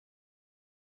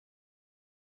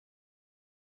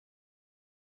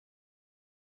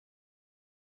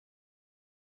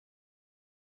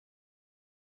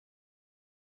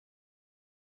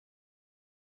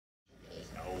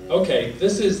Okay,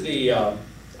 this is the,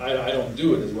 I don't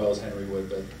do it as well as Henry would,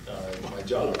 but my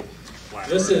job.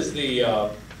 This is the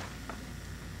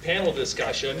panel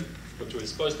discussion, which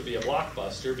was supposed to be a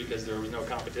blockbuster because there was no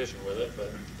competition with it,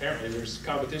 but apparently there's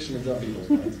competition in some people's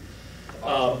minds.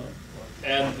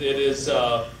 And it is,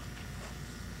 well,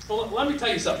 let me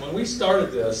tell you something. When we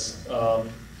started this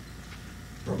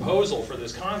proposal for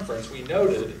this conference, we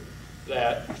noted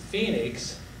that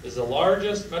Phoenix is the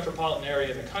largest metropolitan area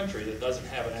in the country that doesn't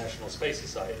have a National Space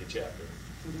Society chapter.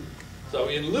 So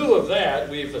in lieu of that,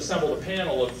 we've assembled a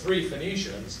panel of 3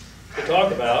 Phoenicians to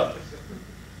talk about.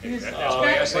 That's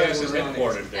why SAS is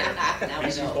headquartered there.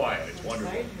 Peace and quiet. It's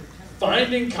wonderful.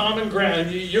 Finding common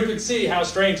ground. You can see how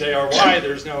strange they are, why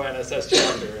there's no NSS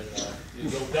chapter.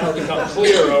 And that'll become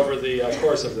clear over the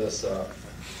course of this,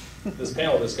 this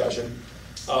panel discussion.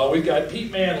 We've got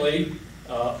Pete Manley,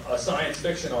 a science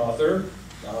fiction author.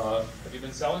 Have you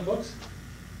been selling books?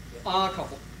 A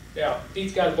couple. Yeah,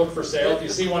 Pete's got a book for sale. If you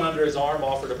see one under his arm,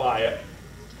 offer to buy it.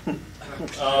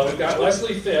 We've got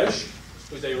Leslie Fish,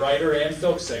 who's a writer and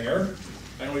folk singer.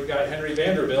 And we've got Henry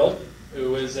Vanderbilt,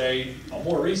 who is a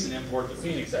more recent import to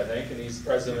Phoenix, I think, and he's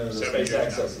president of the Space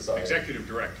Access Society. Executive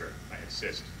director, I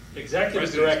insist.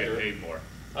 Executive director get paid more.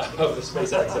 Of the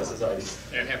Space Access Society.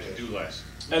 And have to do less.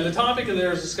 And the topic of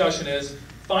their discussion is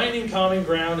finding common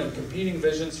ground and competing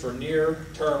visions for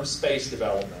near-term space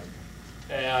development.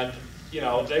 And, you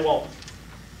know, they won't,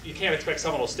 you can't expect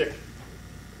someone will stick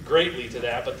greatly to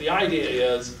that, but the idea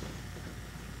is,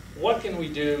 what can we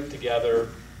do together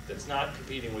that's not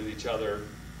competing with each other?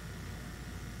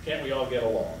 Can't we all get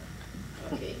along?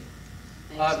 Okay.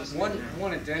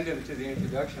 One addendum to the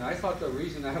introduction. I thought the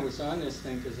reason I was on this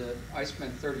thing is that I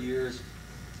spent 30 years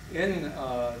in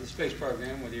the space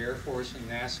program with the Air Force and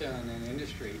NASA and in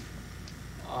industry.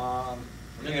 And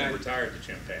then retired the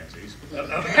chimpanzees.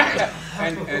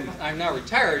 and I'm not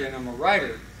retired, and I'm a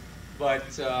writer, but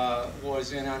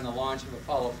was in on the launch of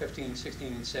Apollo 15,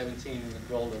 16, and 17 and the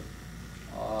build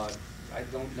of I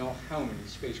don't know how many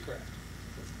spacecraft.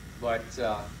 But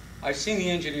I've seen the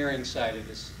engineering side of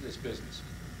this business.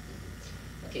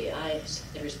 Okay, I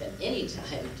never spent any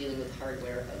time dealing with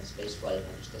hardware of space flight.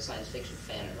 I'm just a science fiction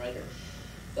fan and writer.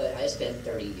 But I spent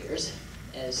 30 years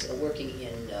as working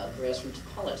in grassroots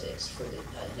politics for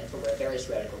various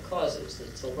radical causes.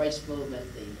 The civil rights movement,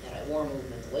 the anti-war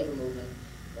movement, the labor movement,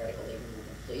 radical labor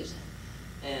movement, please.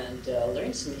 And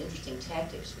learned some interesting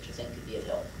tactics, which I think could be of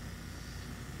help.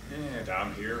 And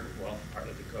I'm here, well,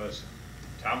 partly because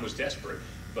Tom was desperate.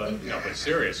 But, no, but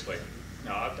seriously,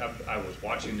 no, I was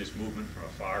watching this movement from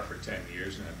afar for 10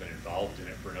 years, and I've been involved in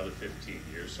it for another 15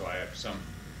 years, so I have some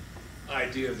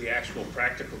idea of the actual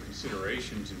practical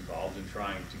considerations involved in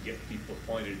trying to get people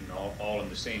pointed in all in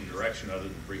the same direction, other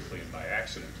than briefly and by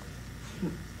accident.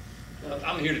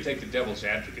 I'm here to take the devil's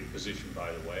advocate position,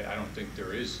 by the way. I don't think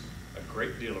there is a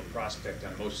great deal of prospect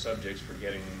on most subjects for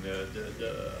getting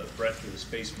the breadth of the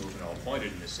space movement all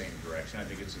pointed in the same direction. I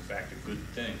think it's, in fact, a good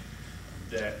thing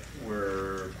that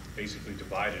we're basically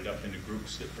divided up into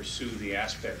groups that pursue the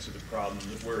aspects of the problem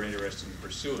that we're interested in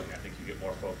pursuing. I think you get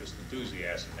more focused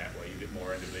enthusiasm that way. You get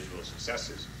more individual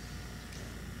successes.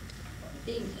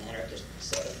 Being an anarchist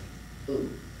myself,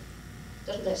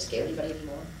 doesn't that scare anybody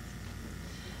anymore?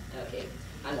 Okay,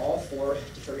 I'm all for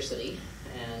diversity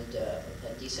and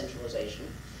decentralization.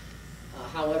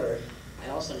 However, I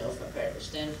also know from a practical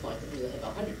standpoint that we have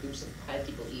 100 groups of 5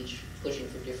 people each pushing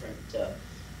for different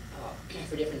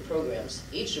programs,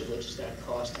 each of which is going to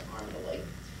cost an arm and a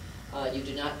leg. You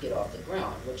do not get off the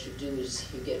ground. What you do is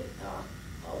you get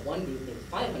one group of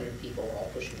 500 people all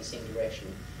pushing in the same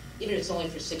direction. Even if it's only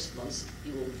for 6 months,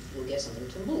 you will get something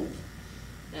to move.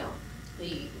 Now,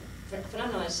 the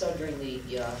phenomenon I saw during the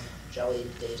jolly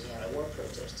days of the anti-war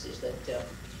protests is that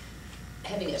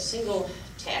having a single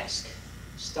task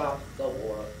stop the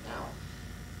war now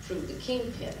proved the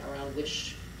kingpin around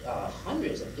which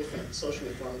hundreds of different social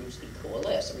reform groups could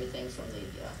coalesce, everything from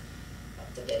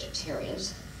the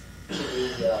vegetarians to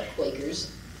the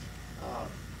Quakers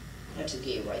to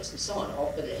gay rights and so on,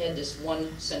 but it had this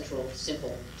one central,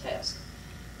 simple task.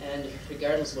 And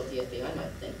regardless of what the FBI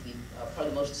might think,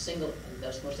 probably the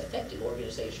most effective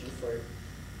organization for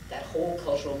that whole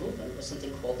cultural movement was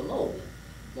something called the MOB,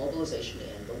 Mobilization to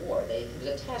End the War. It was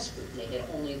a task group, and they had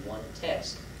only one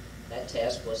task. That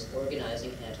task was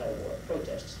organizing anti-war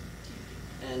protests.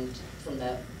 And from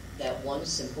that one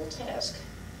simple task,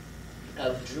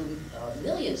 drew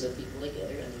millions of people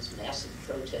together in these massive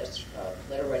protests,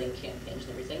 letter-writing campaigns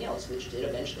and everything else, which did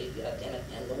eventually, goddamn it,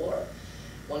 end the war.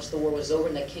 Once the war was over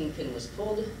and that kingpin was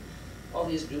pulled, all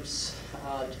these groups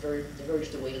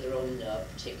diverged away to their own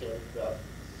particular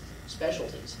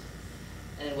specialties.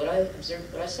 And what I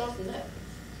observed, what I saw from that,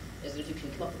 is that if you can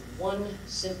come up with one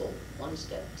simple,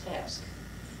 one-step task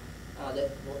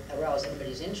that will arouse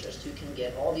everybody's interest, you can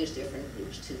get all these different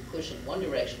groups to push in one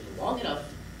direction long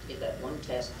enough to get that one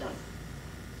task done.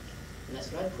 And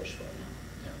that's what I push for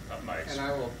now.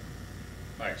 Yeah,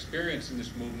 my experience in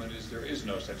this movement is there is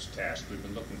no such task. We've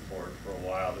been looking for it for a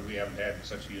while, that we haven't had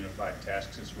such a unified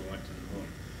task since we went to the moon.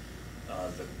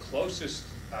 The closest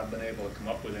I've been able to come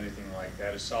up with anything like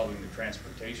that is solving the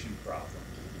transportation problem.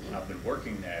 I've been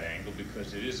working that angle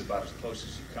because it is about as close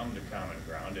as you come to common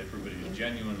ground. Everybody who's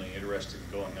genuinely interested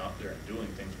in going out there and doing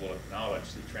things will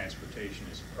acknowledge that transportation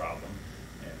is a problem,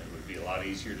 and it would be a lot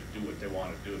easier to do what they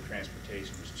want to do if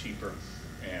transportation was cheaper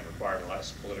and required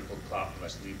less political clout and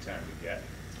less lead time to get.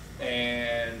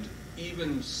 And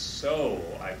even so,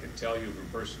 I can tell you from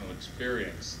personal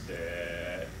experience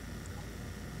that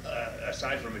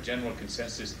aside from a general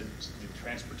consensus that the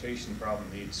transportation problem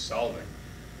needs solving,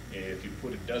 if you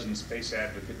put a dozen space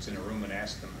advocates in a room and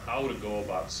ask them how to go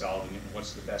about solving it and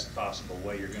what's the best possible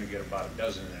way, you're going to get about a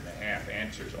dozen and a half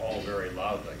answers, all very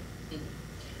loudly.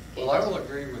 Well, I will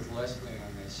agree with Leslie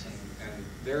on this, and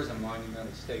there's a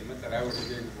monumental statement that I would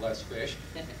agree with Les Fish,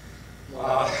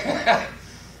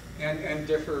 and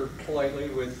differ politely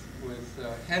with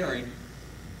Henry.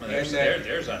 Well,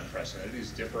 there's unprecedented. He's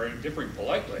differing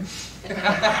politely.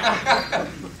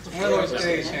 One of those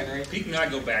days, Henry. Pete and I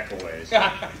go back a ways.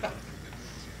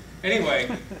 Anyway,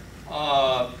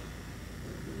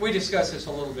 we discussed this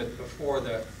a little bit before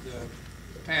the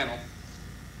panel,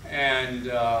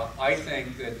 and I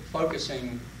think that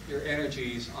focusing your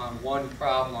energies on one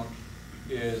problem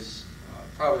is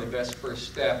probably the best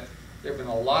first step. There have been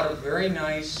a lot of very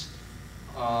nice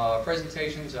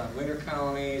presentations on lunar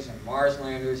colonies and Mars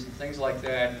landers and things like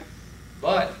that,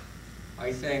 but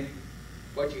I think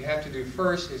what you have to do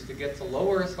first is to get to low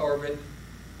Earth orbit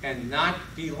and not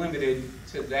be limited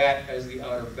to that as the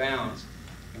outer bounds.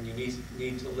 And you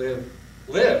need to live,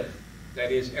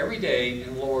 that is, every day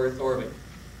in low Earth orbit.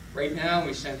 Right now,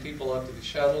 we send people up to the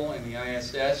shuttle and the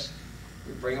ISS.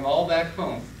 We bring them all back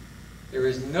home. There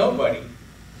is nobody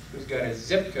who's got a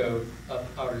zip code of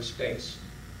outer space.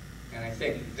 And I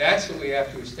think that's what we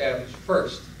have to establish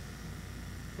first.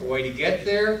 The way to get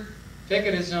there, pick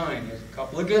a design. There's a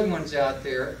couple of good ones out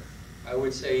there. I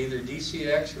would say either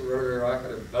DCX or rotary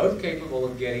rocket are both capable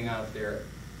of getting out there.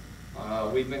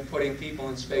 We've been putting people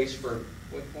in space for,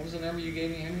 what was the number you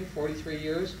gave me, Henry? 43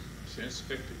 years? Since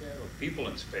people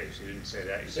in space. You didn't say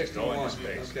that. You said going to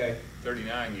space. Okay.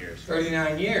 39 years.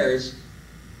 39 years.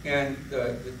 And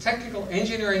the technical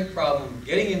engineering problem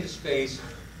getting into space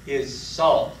is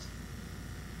solved.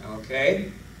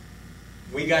 Okay?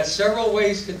 We got several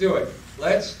ways to do it.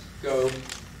 Let's go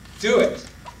do it.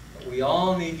 But we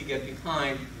all need to get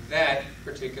behind that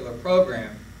particular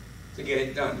program to get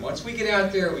it done. Once we get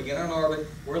out there, we get on orbit,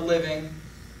 we're living,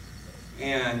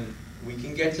 and we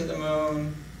can get to the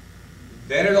moon,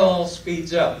 then it all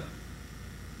speeds up.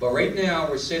 But right now,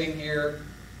 we're sitting here,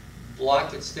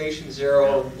 blocked at Station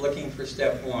 0, looking for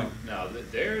Step 1. Now,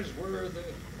 there's where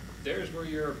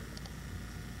your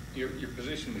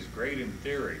position is great in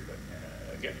theory, but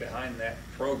get behind that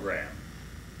program.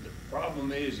 The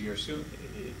problem is,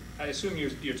 I assume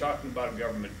you're talking about a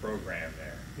government program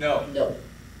there. No. No.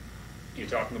 You're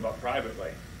talking about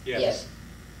privately. Yes.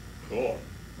 Cool.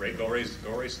 Go raise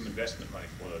some investment money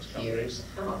for those companies.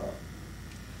 Here's how.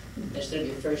 Instead of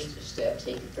your first step,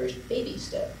 take the first baby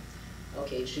step.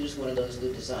 Okay, choose one of those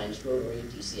new designs, rotary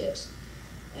DCX.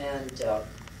 And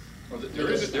well,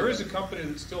 there is a company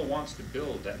that still wants to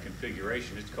build that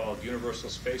configuration. It's called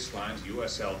Universal Space Lines,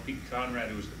 USL. Pete Conrad,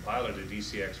 who was the pilot of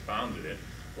DCX, founded it.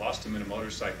 Lost him in a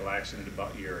motorcycle accident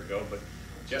about a year ago. But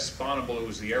Jess Sponable, who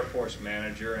was the Air Force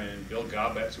manager, and Bill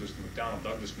Gobetz, who was the McDonnell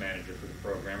Douglas manager for the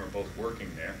program, are both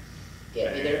working there.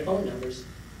 Get me their phone numbers.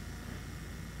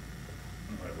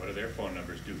 What do their phone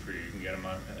numbers do for you? You can get them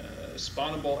on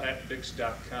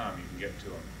sponable@bix.com. You can get to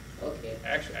them. Okay.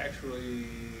 Actually,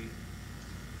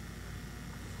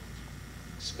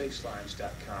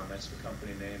 spacelines.com. That's the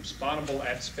company name.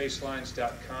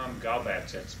 Sponable@spacelines.com.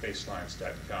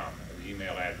 Gobetz@spacelines.com. The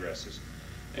email addresses.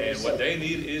 And what they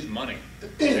need is money.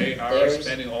 They are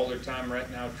spending all their time right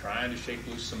now trying to shake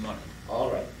loose some money. All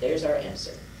right, there's our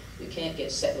answer. You can't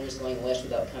get settlers going west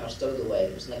without Conestoga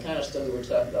wagons. And the Conestoga we're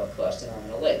talking about cost an arm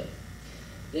and a leg.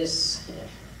 This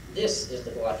is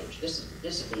the blockage. This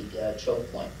is the choke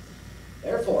point.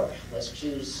 Therefore, let's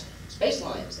choose space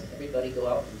lines and everybody go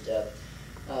out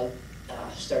and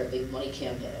start a big money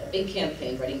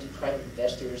campaign, writing to private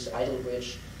investors, idle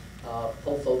rich,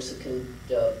 pull folks who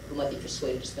might be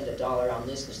persuaded to spend $1 on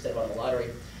this instead of on the lottery,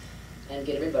 and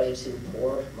get everybody to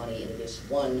pour money into this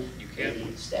one You can't-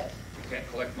 baby step. You can't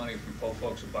collect money from poor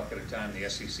folks a buck at a time. The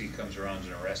SEC comes around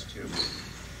and arrests you.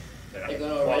 They're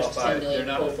gonna arrest 10 million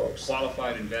They're poor not folks.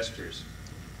 qualified investors.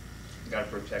 You gotta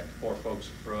protect the poor folks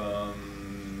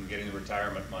from getting the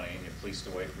retirement money and you're fleeced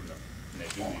away from them. And they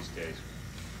do these days.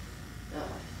 Ah.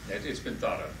 It's been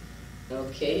thought of.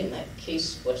 Okay, in that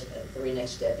case, what's the very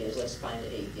next step is, let's find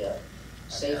a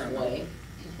safe way.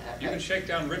 You can shake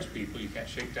down rich people, you can't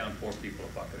shake down poor people a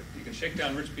bucket. You can shake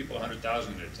down rich people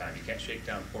 100,000 at a time. You can't shake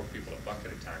down poor people a buck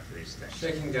at a time for these things.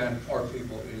 Shaking down poor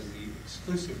people is the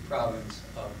exclusive province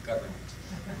of government.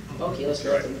 Okay, let's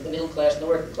go with the middle class and the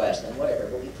working class then, whatever.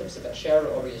 But we put some a charter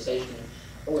organization,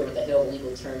 or whatever the hell the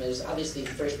legal term is. Obviously,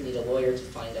 first we need a lawyer to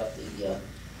find out the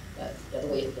other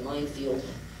way of the minefield.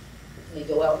 We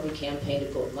go out and we campaign to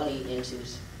put money into,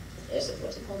 what's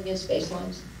it called again, space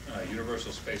lines?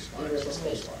 Universal space lines. Universal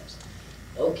space lines.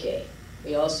 Okay.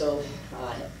 We also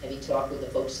have you talked with the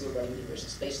folks who are running Universal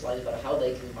Space Lines about how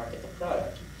they can market the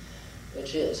product,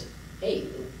 which is, hey,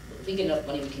 if we get enough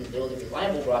money, we can build a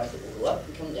reliable rocket that will go up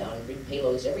and come down and bring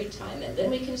payloads every time, and then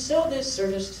we can sell this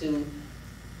service to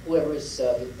whoever is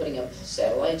putting up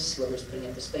satellites, whoever is putting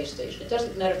up the space station. It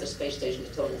doesn't matter if the space station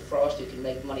is total frost, you can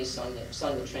make money selling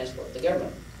the transport to the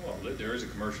government. Well, there is a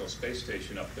commercial space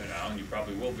station up there now, and you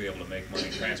probably will be able to make money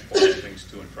transporting things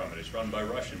to and from it. It's run by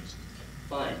Russians.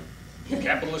 Fine.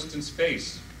 Capitalists in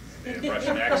space. They have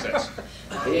Russian access.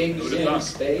 Pigs in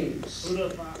space. Who'd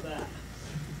have thought that?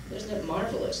 Isn't it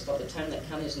marvelous about the time that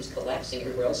communism is collapsing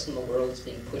everywhere else in the world, it's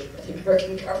being pushed by the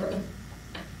American government?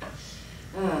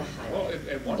 Well,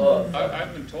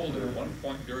 I've been told that at one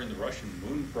point during the Russian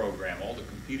moon program, all the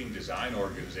competing design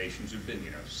organizations who've been,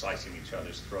 slicing each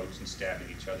other's throats and stabbing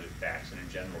each other's backs and in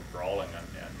general brawling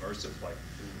unmercifully,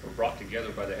 were brought together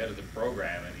by the head of the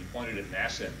program, and he pointed at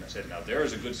NASA and said, now there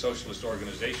is a good socialist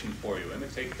organization for you.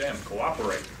 Imitate them.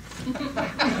 Cooperate. And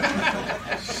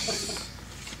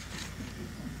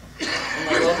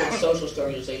my local socialist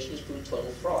organization is Food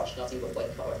Total Frost, nothing but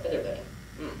white-collar feather bedding.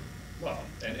 Well,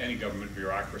 and any government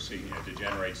bureaucracy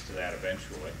degenerates to that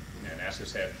eventually. And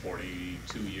NASA's had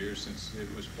 42 years since it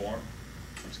was formed.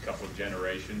 It's a couple of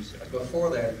generations. Before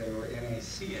that, they were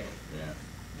NACA.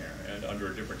 Yeah, and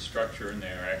under a different structure, and they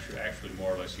are actually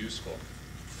more or less useful.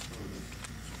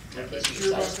 Okay, That's so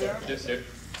true about sidestep that? this.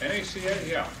 NACA,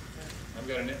 yeah. I've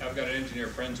got an engineer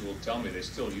friends who will tell me they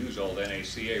still use old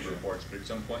NACA reports, but at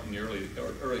some point in the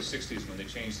early 60s, when they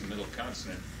changed the middle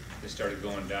consonant, they started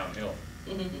going downhill.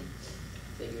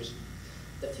 Figures.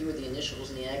 The fewer the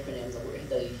initials in the acronym,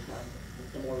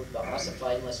 the more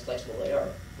ossified and less flexible they are.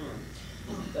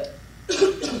 But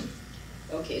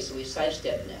okay, so we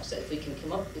sidestepped NASA. If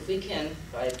we can,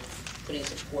 by putting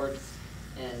support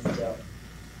and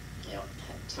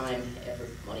time, effort,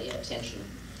 money, attention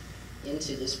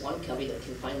into this one company that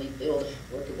can finally build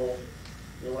workable,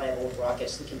 reliable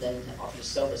rockets and can then offer to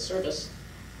sell the service,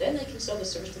 then they can sell the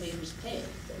service to the who's paying,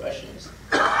 the Russians,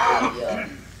 the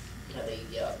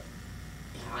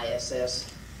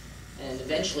ISS, and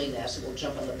eventually NASA will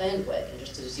jump on the bandwagon,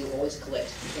 just as you always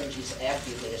collect energies after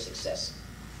you've made a success.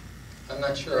 I'm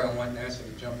not sure I want NASA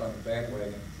to jump on the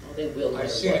bandwagon. Well, they will.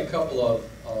 I've seen a couple of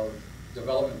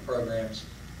development programs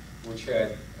which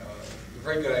had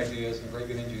very good ideas and very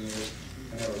good engineers,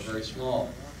 and they were very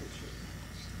small.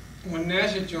 When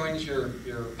NASA joins your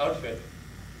outfit,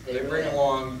 they bring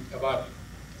along about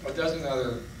a dozen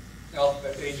other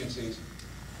alphabet agencies,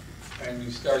 and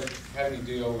you start having to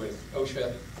deal with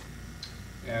OSHA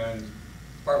and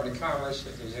Department of Commerce,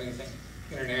 if there's anything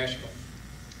international,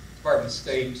 Department of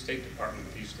State. State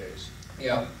Department these days.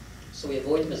 Yeah. So we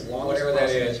avoid them as long Whatever as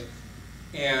that possible. is.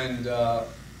 And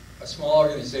a small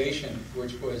organization,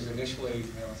 which was initially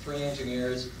 3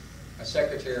 engineers, a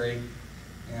secretary,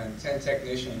 and 10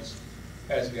 technicians,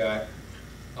 has got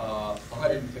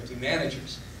 150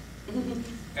 managers.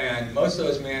 And most of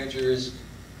those managers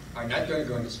are not going to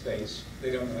go into space.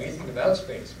 They don't know anything about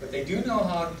space, but they do know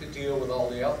how to deal with all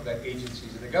the alphabet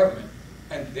agencies of the government,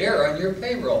 and they're on your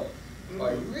payroll. So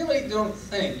I really don't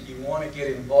think you want to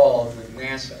get involved with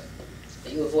NASA.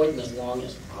 You avoid them as long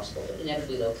as possible, but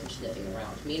inevitably they'll come sniffing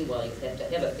around. Meanwhile, you have to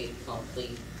have a fait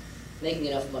accompli, making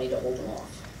enough money to hold them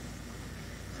off.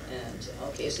 And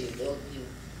okay, so you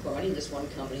are running this one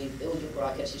company, you build your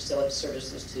rockets, you sell it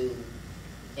services to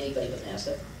anybody but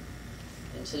NASA,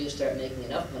 until you start making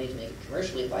enough money to make it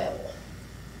commercially viable.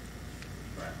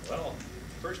 Right. Well,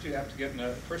 first you have to get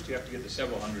the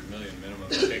several hundred million minimum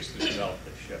it takes to develop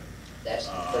this ship. That's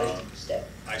the first step.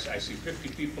 I see 50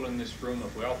 people in this room.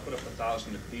 If we all put up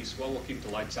 1,000 apiece, well, we'll keep the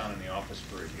lights on in the office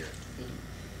for a year.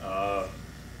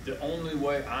 The only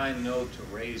way I know to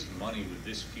raise money with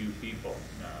this few people,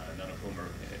 none of whom are,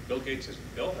 Bill Gates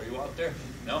isn't. Bill, are you out there?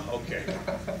 No? Okay.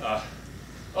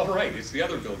 All right, it's the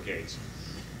other Bill Gates.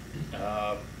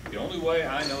 The only way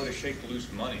I know to shake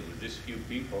loose money with this few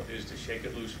people is to shake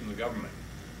it loose from the government.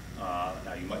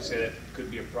 Now, you might say that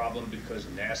could be a problem because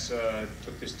NASA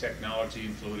took this technology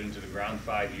and flew it into the ground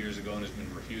 5 years ago and has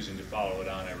been refusing to follow it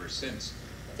on ever since.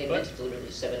 If they meant to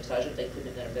deliberately sabotage it, they couldn't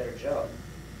have done a better job.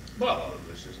 Well,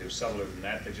 it was subtler than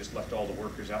that. They just left all the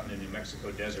workers out in the New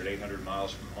Mexico desert 800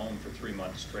 miles from home for 3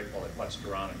 months straight while they putzed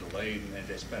around and delayed, and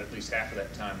they spent at least half of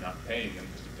that time not paying them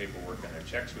because the paperwork on their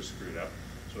checks was screwed up.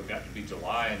 So it got to be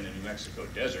July in the New Mexico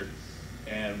desert,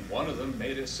 and one of them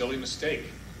made a silly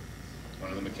mistake.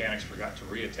 One of the mechanics forgot to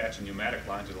reattach a pneumatic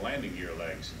line to the landing gear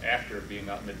legs after being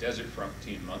out in the desert for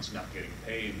 18 months, not getting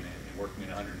paid, and working in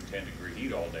 110-degree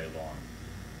heat all day long.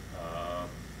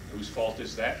 Whose fault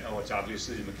is that? No, it's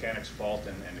obviously the mechanic's fault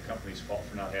and the company's fault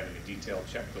for not having a detailed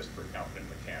checklist for a competent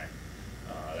mechanic.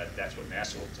 That's what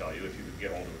NASA will tell you if you could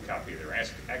get hold of a copy of their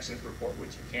accident report,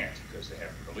 which you can't because they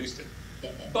haven't released it.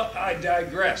 But I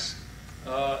digress.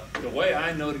 The way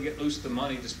I know to get loose the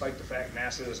money, despite the fact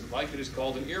NASA doesn't like it, is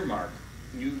called an earmark.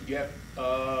 You get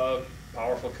a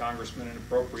powerful congressman in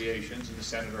appropriations in the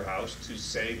Senate or House to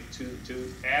say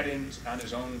to add in on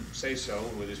his own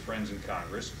say-so with his friends in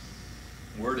Congress,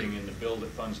 wording in the bill that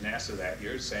funds NASA that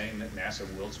year saying that NASA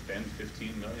will spend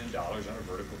 $15 million on a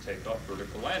vertical takeoff,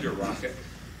 vertical lander rocket.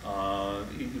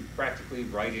 You practically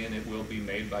write in it will be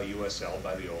made by USL,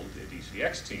 by the old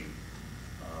DCX team.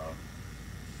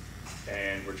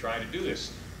 And we're trying to do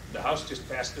this. The House just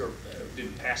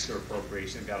didn't pass their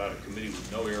appropriation, got out of committee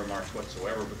with no earmarks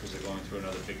whatsoever because they're going through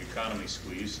another big economy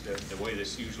squeeze. The way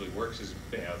this usually works is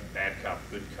bad cop,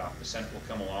 good cop. The Senate will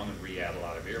come along and re-add a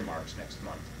lot of earmarks next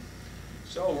month.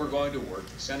 So we're going to work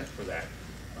the Senate for that.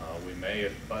 We may,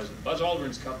 if Buzz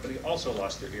Aldrin's company also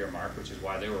lost their earmark, which is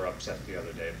why they were upset the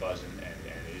other day, Buzz and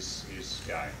his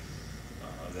guy.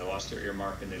 They lost their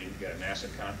earmark and they didn't get a NASA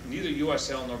contract. Neither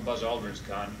USL nor Buzz Aldrin's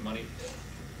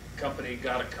company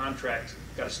got a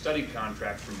study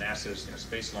contract from NASA's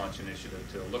Space Launch Initiative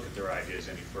to look at their ideas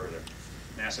any further.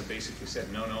 NASA basically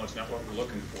said, no, it's not what we're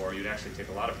looking for. You'd actually take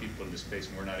a lot of people into space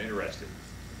and we're not interested.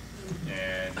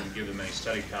 And didn't give them any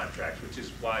study contracts, which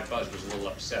is why Buzz was a little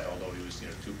upset, although he was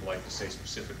too polite to say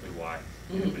specifically why.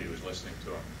 Nobody was listening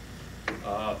to him.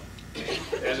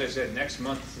 As I said, next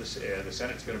month the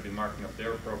Senate's going to be marking up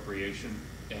their appropriation,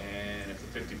 and if the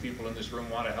 50 people in this room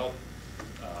want to help,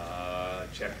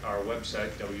 check our website,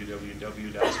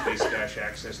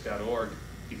 www.space-access.org.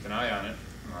 Keep an eye on it.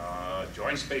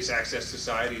 Join Space Access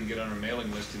Society and get on a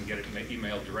mailing list and get it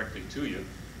emailed directly to you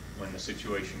when the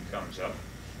situation comes up.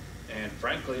 And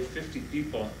frankly, 50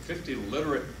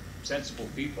 literate, sensible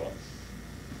people,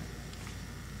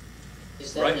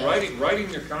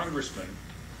 writing their congressman,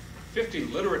 50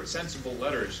 literate, sensible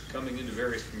letters coming into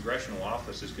various congressional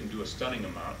offices can do a stunning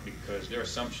amount because their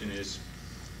assumption is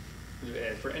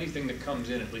for anything that comes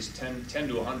in, at least 10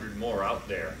 to 100 more out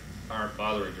there aren't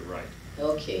bothering to write.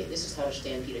 Okay, this is how to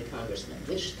stampede a congressman.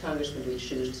 Which congressman do we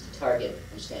choose to target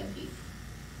and stampede?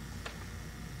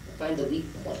 Find the weak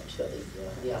point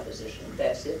of the opposition. If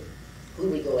that's it, who do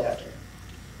we go after?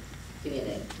 Give me a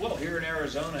name. Well, here in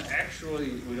Arizona,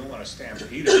 actually, we don't want to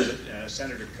stampede it.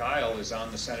 Senator Kyle is on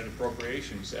the Senate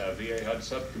Appropriations VA HUD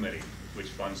Subcommittee, which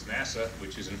funds NASA,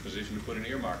 which is in a position to put an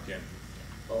earmark in.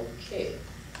 Okay.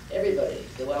 Everybody,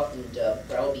 go out and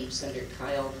browbeat Senator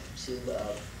Kyle to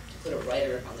put a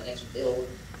rider on the next bill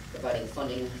providing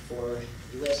funding for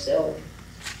USL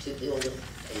to build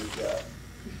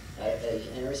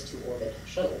an Earth-to-orbit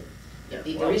shuttle. And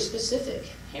be very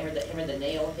specific. Hammer the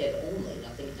nail head only,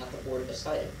 not the board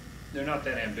beside it. They're not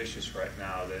that ambitious right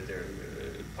now.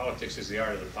 Politics is the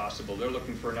art of the possible. They're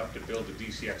looking for enough to build a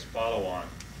DCX follow-on.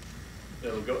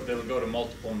 They'll go to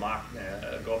multiple Mach,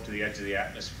 go up to the edge of the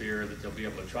atmosphere, that they'll be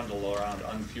able to trundle around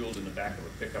unfueled in the back of a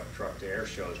pickup truck to air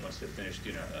shows once they've finished,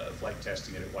 flight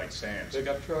testing it at White Sands.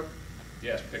 Pickup truck?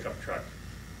 Yes, pickup truck.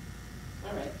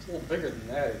 All right. It's a little bigger than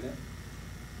that, isn't it?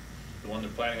 The one they're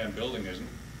planning on building isn't.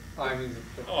 I mean,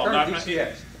 the current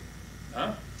DCX.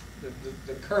 Huh?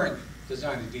 The current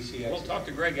design of DCX. Well, talk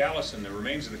to Greg Allison. The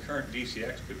remains of the current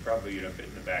DCX could probably fit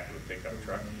in the back of a pickup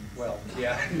truck. Well,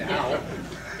 yeah, now.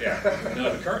 Yeah.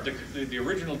 No, the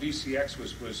original DCX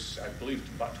was I believe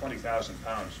about 20,000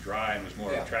 pounds dry and was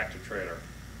more of a tractor trailer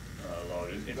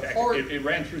loaded. In fact, it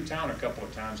ran through town a couple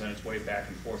of times on its way back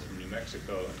and forth from New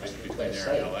Mexico between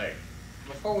there and LA.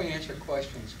 Before we answer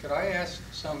questions, could I ask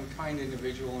some kind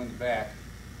individual in the back?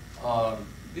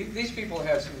 These people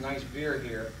have some nice beer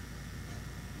here.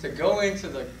 to go into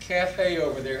the cafe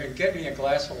over there and get me a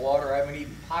glass of water. I haven't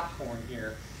eaten popcorn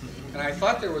here. And I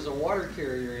thought there was a water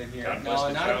carrier in here. God bless No,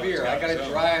 the not a child beer. I got to zone.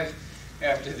 drive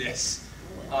after this.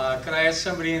 Could I ask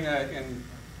somebody in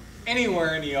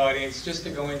anywhere in the audience just to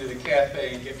go into the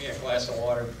cafe and get me a glass of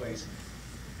water, please?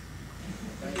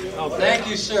 Oh, thank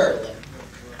you, sir.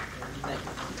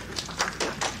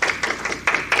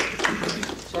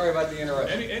 Sorry about the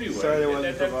interruption. Anyway, Sorry there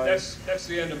wasn't that's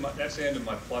the end of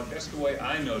my plug. That's the way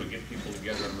I know to get people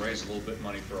together and raise a little bit of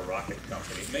money for a rocket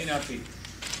company. It may not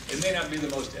be the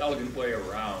most elegant way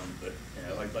around, but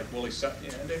like Willie Sutton.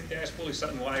 They asked Willie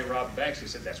Sutton why he robbed banks. He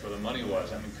said that's where the money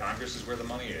was. I mean, Congress is where the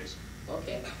money is.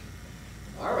 Okay.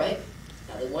 All right.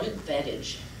 Now, the one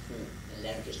advantage, and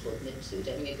anarchists will admit to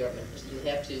having a government, is that you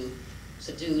have to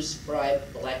seduce, bribe,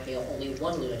 blackmail only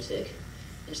one lunatic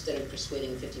instead of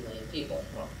persuading 50 million people.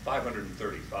 Well,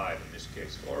 535 in this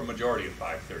case, or a majority of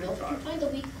Well, if you 535. find the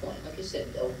weak point, like I said,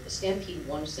 stampede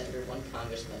one senator, one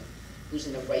congressman, who's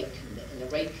in the right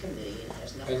committee and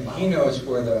has nothing. And he knows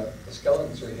where the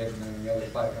skeletons are hidden in the other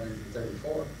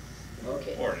 534.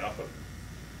 Okay. Or enough of them.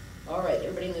 All right,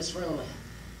 everybody in this room,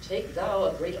 take thou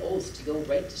a great oath to go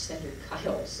right to Senator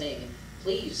Kyle, saying,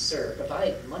 please, sir,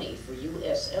 provide money for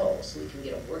USL so we can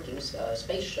get a working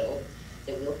space shuttle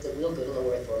that will go to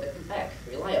low Earth orbit and back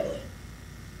reliably.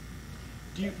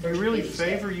 Do you really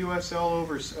favor USL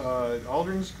over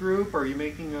Aldrin's group? Are you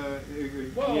making a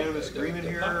unanimous agreement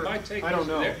here? My take I don't is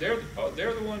know.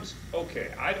 they're the ones.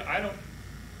 Okay, I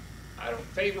don't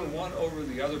favor one over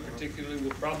the other particularly.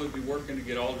 We'll probably be working to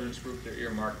get Aldrin's group their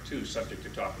earmark too, subject to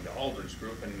talking to Aldrin's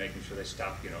group and making sure they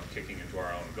stop, kicking into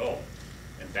our own goal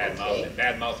and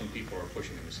bad-mouthing people who are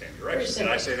pushing in the same direction.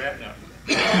 Did I say that?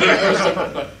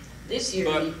 No. This year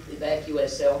we back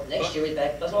USL. Next year we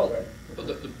back Buzz Aldrin. But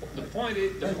the point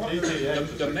is,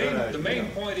 the main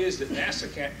point is that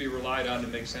NASA can't be relied on to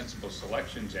make sensible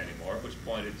selections anymore, at which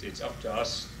point it's up to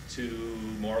us to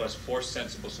more or less force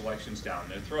sensible selections down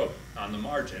their throat on the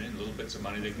margin in little bits of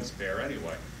money they can spare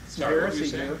anyway. Sorry, what were you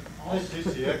saying? I think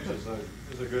DCX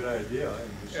is a good idea, and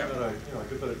we spent a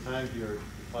good bit of time here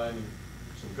defining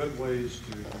some good ways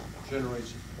to generate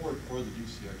support for the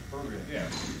DCX program. Yeah.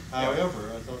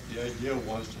 However, I thought the idea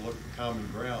was to look for common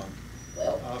ground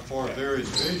for various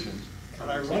visions, and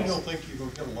I really don't think you're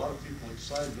going to get a lot of people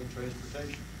excited in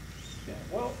transportation.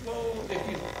 Well, if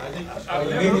you, I think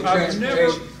I've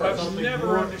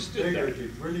never understood that.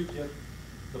 To really get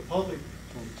the public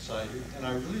excited, and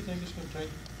I really think it's going to take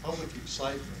public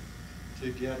excitement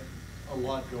to get a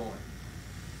lot going.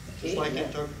 Just like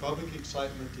it took public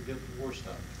excitement to get the war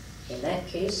stopped. In that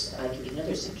case, I can give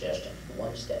another suggestion,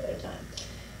 one step at a time.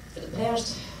 For the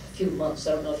past few months,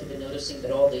 I don't know if you've been noticing,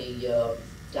 but all the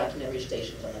documentary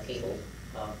stations on the cable,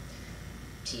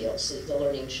 TLC, the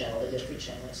Learning Channel, the History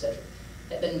Channel, etc.,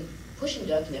 have been pushing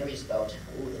documentaries about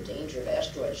the danger of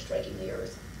asteroids striking the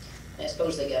Earth. And I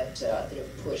suppose they got a bit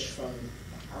of a push from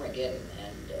Armageddon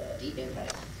and Deep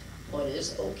Impact. Point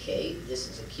is, okay, this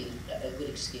is a good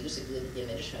excuse, a good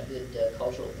image, a good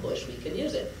cultural push. We can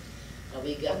use it. Now,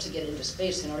 we got to get into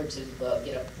space in order to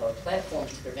get up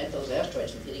platforms to prevent those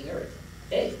asteroids from hitting Earth.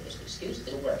 Hey, it's an excuse,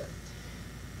 it'll work.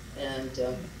 And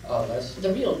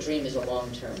the real dream is a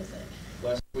long-term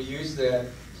thing. We used that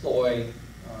ploy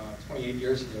 28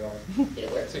 years ago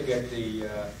to get the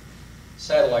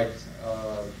satellite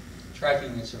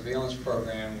tracking and surveillance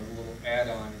program with a little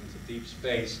add-on into deep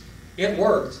space. It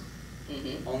worked.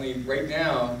 Only right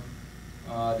now,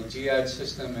 the GIAD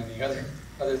system and the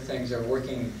other things are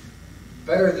working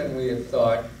better than we had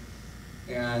thought,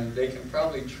 and they can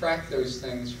probably track those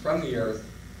things from the Earth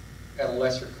at a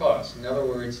lesser cost. In other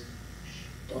words,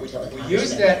 we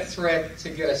used that threat to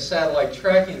get a satellite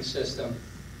tracking system,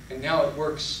 and now it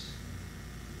works.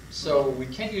 So we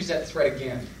can't use that threat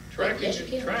again.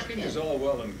 Tracking is all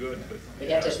well and good, but We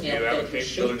have to do you have a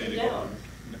shoot capability them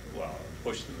to down.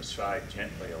 push them aside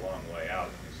gently a long way out?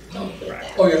 Don't put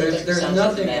that. Oh yeah, there's Sounds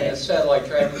nothing in dramatic. a satellite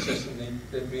tracking system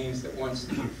that means that once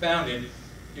you found it,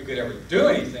 you could ever do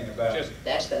anything about it.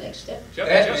 That's the next step.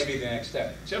 That may be the next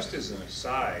step. Just as an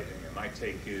aside, my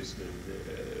take is that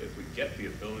if we get the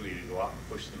ability to go out and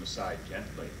push them aside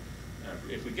gently,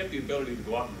 if we get the ability to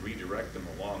go out and redirect them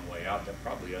a long way out, that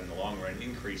probably in the long run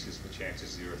increases the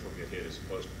chances the Earth will get hit as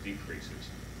opposed to decreases.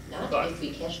 Not if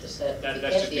we catch the That's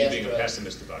just me being a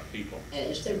pessimist about people. And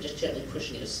instead of just gently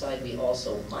pushing it aside, we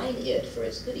also mine it for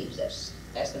its goodies.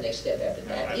 That's the next step after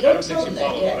that. I You don't don't think tell you them that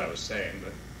followed what I yet. was saying,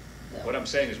 but No. what I'm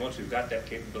saying is once we've got that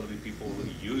capability, people will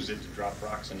use it to drop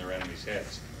rocks in their enemies'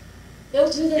 heads. They'll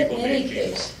do that in People any being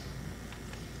people. case.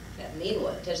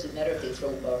 Meanwhile, it doesn't matter if they throw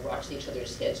rocks at each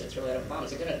other's heads or throw atom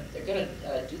bombs. They're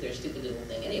gonna do their stupid little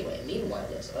thing anyway. Meanwhile,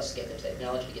 let's us get the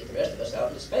technology to get the rest of us out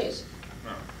into space.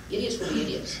 Idiots will be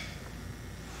idiots.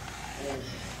 And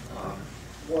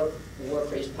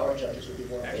war-crazed power junkies will be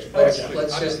war-crazed power junkies.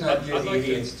 Let's just not give the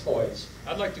idiots toys.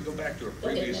 I'd like to go back to a Don't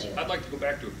get previous. many. I'd like to go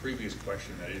back to a previous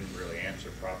question that I didn't really answer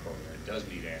properly, and it does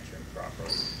need answering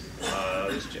properly.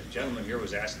 This gentleman here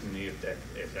was asking me if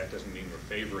that doesn't mean we're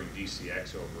favoring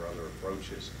DCX over other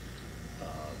approaches,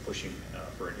 pushing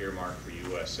for an earmark for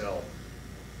USL.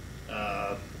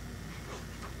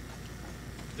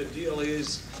 The deal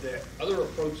is that other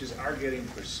approaches are getting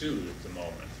pursued at the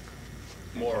moment,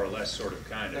 more or less, sort of,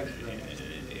 kind of,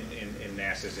 in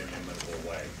NASA's inimitable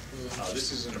way.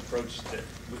 This is an approach that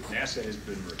NASA has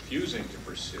been refusing to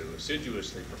pursue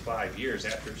assiduously for 5 years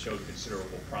after it showed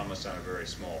considerable promise on a very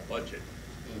small budget.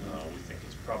 We think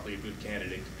it's probably a good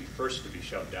candidate to be first to be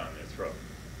shoved down their throat.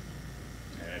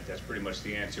 And that's pretty much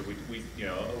the answer.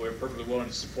 We're perfectly willing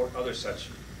to support other such.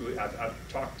 I've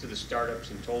talked to the startups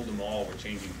and told them all we're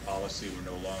changing policy.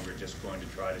 We're no longer just going to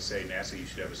try to say, NASA, you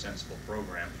should have a sensible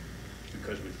program,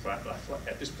 because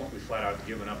at this point we've flat out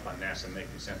given up on NASA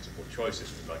making sensible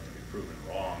choices. We'd like to be proven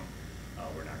wrong.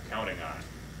 We're not counting on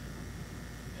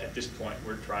it. At this point,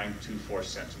 we're trying to force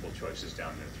sensible choices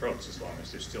down their throats, as long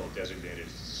as they're still designated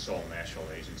as the sole national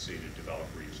agency to develop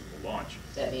reusable launch.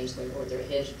 That means they or their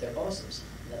heads of their bosses.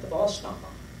 Let the boss stomp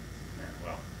on.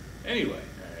 Well, anyway,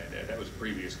 that was a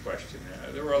previous question.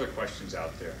 There were other questions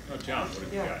out there. Oh, John, what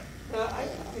have you got? I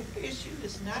think the issue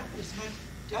is not as much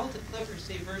Delta Clipper,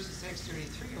 say, versus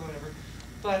X-33 or whatever,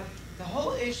 but the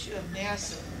whole issue of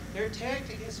NASA, their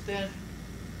tactic has been,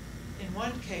 in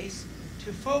one case,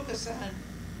 to focus on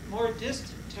more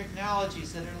distant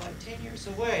technologies that are like 10 years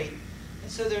away.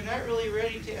 And so they're not really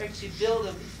ready to actually build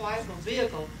a flyable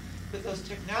vehicle with those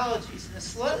technologies. And the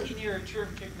slightly nearer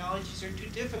term technologies are too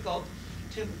difficult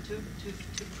to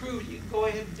prove. You can go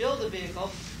ahead and build a vehicle,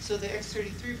 so the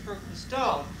X-33 program is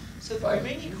stalled. So the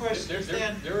remaining question is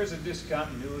then... There is a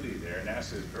discontinuity there.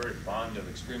 NASA is very fond of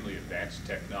extremely advanced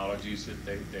technologies that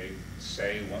they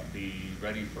say won't be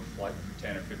ready for flight for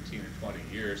 10 or 15 or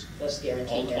 20 years. Thus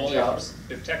guaranteeing their Only jobs.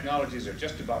 if technologies are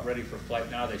just about ready for flight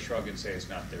now, they shrug and say it's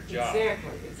not their job.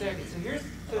 Exactly. So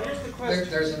here's the question.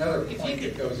 There's another point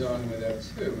that goes on with that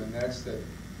too, and that's that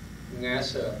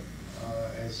NASA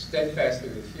has steadfastly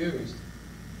refused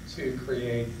to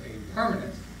create a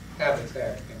permanent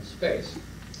habitat in space.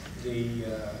 The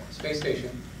space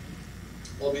station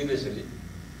will be visited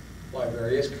by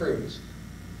various crews,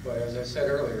 but as I said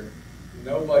earlier,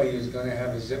 nobody is going to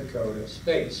have a zip code of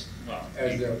space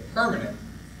as their permanent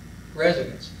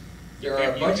residence. There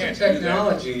are a bunch of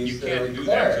technologies that are required. You can't do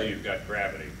that until you've got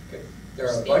gravity. Okay. There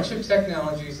are a bunch of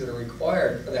technologies that are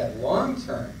required for that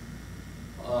long-term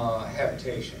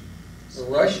habitation. The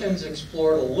Russians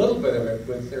explored a little bit of it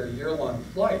with their year-long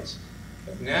flights,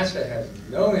 but NASA has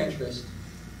no interest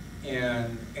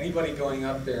in anybody going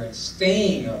up there and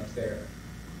staying up there.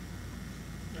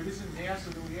 It isn't NASA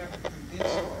that we have to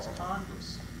convince, it's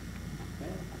Congress.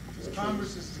 Because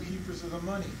Congress is the keepers of the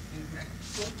money.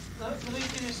 Let me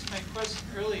finish my question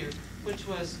earlier, which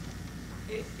was,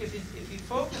 if you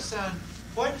focus on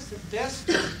what is the best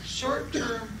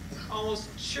short-term,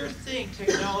 almost sure thing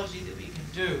technology that we can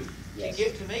do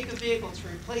to make a vehicle to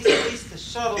replace at least the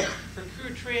shuttle for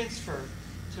crew transfer,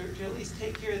 to at least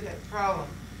take care of that problem,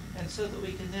 and so that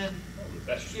we can then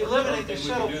eliminate the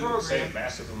shuttle program. Save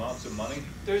massive amounts of money.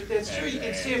 That's true. You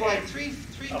can save like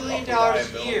 $3 billion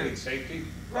a year. And safety.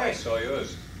 Right.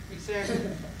 Soyuz. Exactly.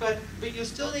 But you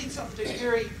still need something to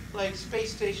carry like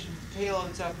space station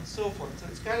payloads up and so forth. So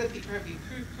it's got to be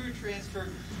crew transfer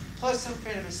plus some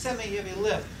kind of a semi-heavy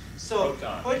lift. So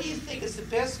what do you think is the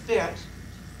best bet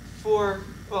for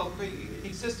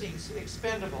existing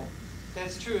expendable?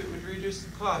 That's true. It would reduce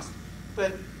the cost,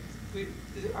 but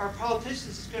our politicians,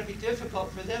 it's going to be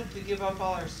difficult for them to give up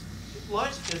all our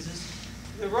launch business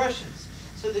to the Russians.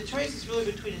 So the choice is really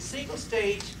between a single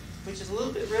stage, which is a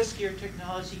little bit riskier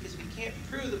technology because we can't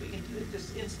prove that we can do it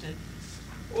this instant,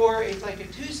 or like a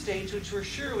two-stage, which we're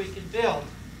sure we can build.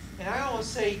 And I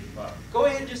almost say, go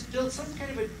ahead and just build some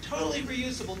kind of a totally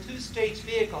reusable two-stage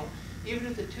vehicle, even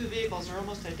if the two vehicles are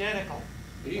almost identical,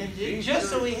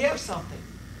 so we have something.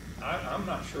 I'm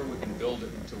not sure we can build it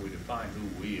until we define who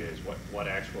we is, what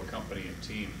actual company and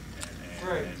team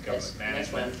and government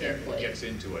management gets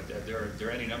into it. There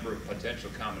are any number of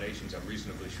potential combinations I'm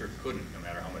reasonably sure couldn't, no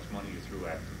matter how much money you threw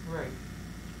at them. Right.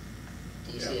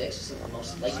 DCX is the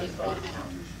most likely flight now.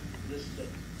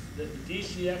 The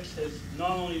DCX has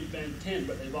not only been 10,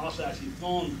 but they've also actually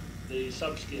flown the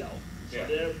subscale. So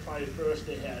they're probably first.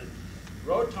 They had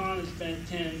Roton has spent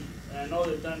 10, and I know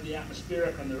they've done the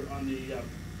atmospheric on the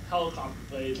helicopter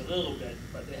blades a little bit,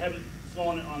 but they haven't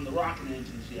flown it on the rocket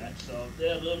engines yet, so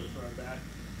they're a little bit further back.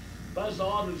 Buzz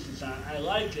Aldrin's design, I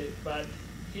like it, but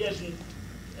he hasn't,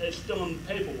 it's still in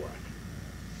paperwork.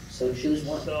 So choose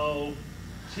one. So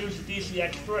choose the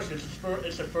DCX first, it's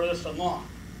the furthest along.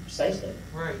 Precisely.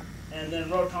 Right. And then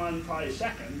Roton probably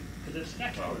second, because it's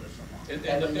next furthest along.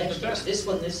 That one next year. This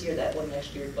one this year, that one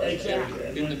next year. Buzz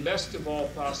Exactly. In the best of all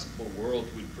possible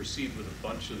worlds, we'd proceed with a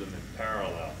bunch of them in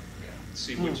parallel.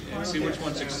 See which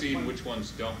ones succeed and which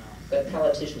ones don't. But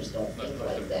politicians don't Let's think let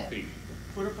like them that. compete.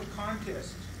 Put up a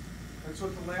contest. That's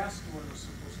what the last one was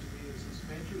supposed to be, is this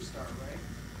Venture Star, right?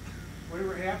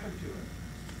 Whatever happened to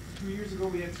it? 2 years ago,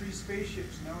 we had 3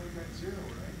 spaceships, now we've got 0,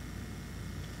 right?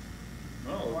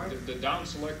 No, Why? the down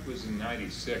select was in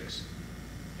 '96.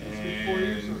 It's been 4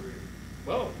 years And, already.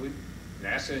 well,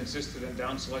 NASA insisted on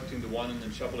down selecting the one and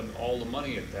then shoveling all the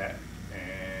money at that.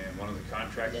 And one of the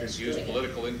contractors That's used doing it.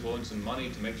 political influence and money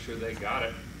to make sure they got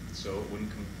it. So it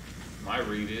wouldn't my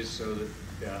read is so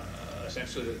that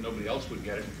essentially that nobody else would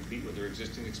get it and compete with their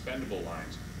existing expendable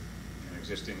lines and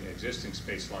existing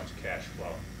space launch cash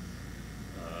flow.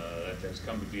 That's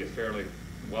come to be a fairly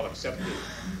well accepted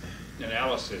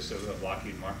analysis of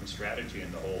Lockheed Martin's strategy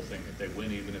and the whole thing, that they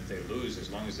win even if they lose, as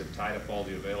long as they've tied up all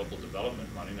the available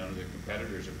development money. None of their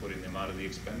competitors are putting them out of the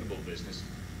expendable business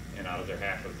and out of their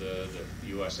half of the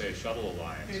USA Shuttle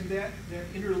Alliance. And that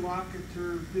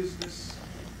interlocutor business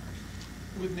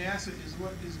with NASA is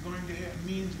what is going to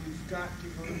means we've got to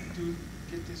go to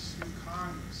get this through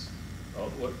Congress. Well,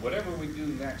 whatever we do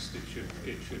next, it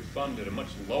should fund at a much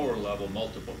lower level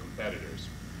multiple competitors.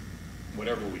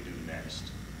 Whatever we do next.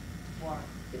 Why?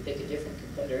 You pick a different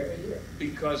competitor every year.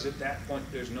 Because at that point,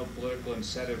 there's no political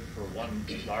incentive for one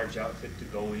large outfit to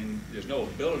go in. There's no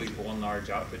ability for one large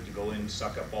outfit to go in,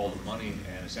 suck up all the money,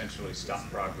 and essentially stop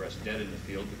progress dead in the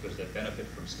field, because they benefit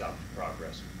from stopped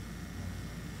progress.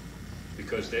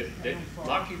 Because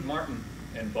Lockheed Martin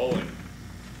and Boeing,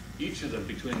 each of them,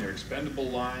 between their expendable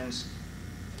lines,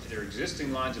 their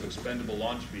existing lines of expendable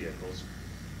launch vehicles,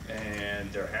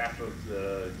 and their half of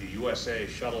the USA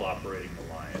Shuttle Operating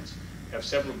Alliance, have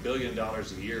several $1 billion a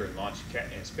year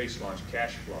in space launch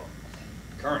cash flow.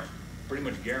 Current, pretty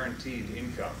much guaranteed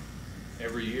income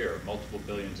every year, multiple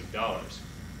billions of dollars,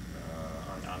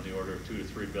 on the order of $2 to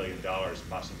 $3 billion,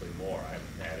 possibly more. I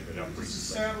haven't added it up recently. This is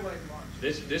satellite launch.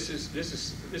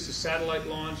 This is satellite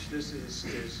launch. This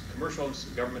is commercial and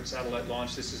government satellite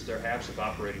launch. This is their halves of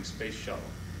operating space shuttle.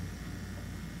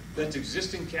 That's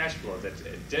existing cash flow. That's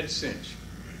a dead cinch.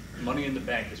 Money in the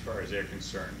bank as far as they're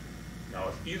concerned. Now,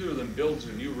 if either of them builds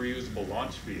a new reusable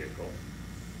launch vehicle,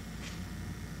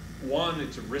 one,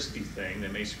 it's a risky thing. They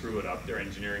may screw it up. Their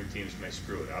engineering teams may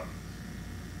screw it up.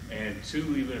 And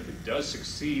two, even if it does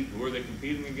succeed, who are they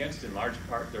competing against? In large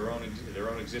part, their own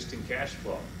existing cash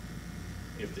flow.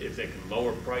 If they can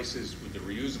lower prices with the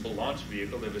reusable launch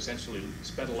vehicle, they've essentially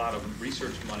spent a lot of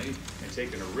research money and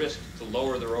taken a risk to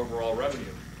lower their overall revenue.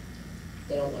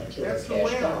 They don't want to kill their That's the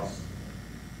cash whales. cow.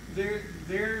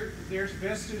 There's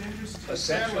vested interest in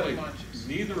Essentially, satellite launches.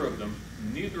 neither of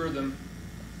them,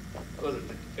 well,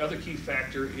 the other key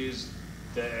factor is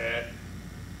that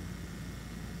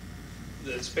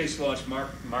the space launch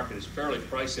market is fairly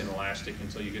price inelastic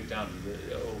until you get down to the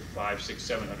 $500, $600,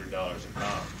 $700 a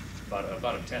pound,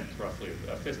 about a tenth, roughly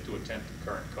a fifth to a tenth of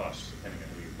current costs, depending on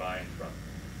who you're buying from.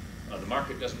 The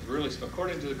market doesn't really,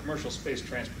 according to the Commercial Space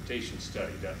Transportation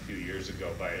Study done a few years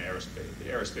ago by the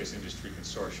Aerospace Industry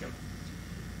Consortium,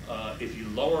 if you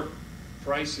lower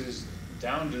prices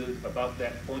down to about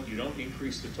that point, you don't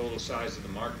increase the total size of the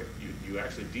market. You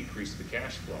actually decrease the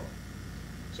cash flow.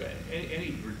 So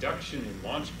any reduction in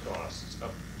launch costs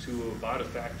up to about a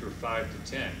factor of 5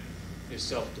 to 10 is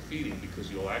self-defeating,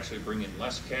 because you'll actually bring in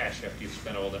less cash after you've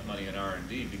spent all that money in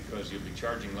R&D, because you'll be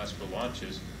charging less for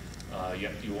launches,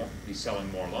 yet you won't be selling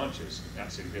more launches,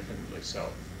 not significantly so.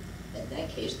 In that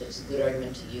case, that's a good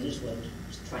argument to use when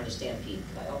trying to stampede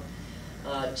Kyle,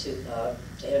 to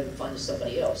have them fund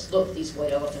somebody else. Look, these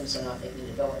white elephants are not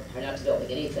not developing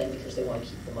anything because they want to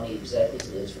keep the money exactly as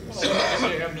it is for themselves.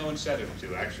 They have no incentive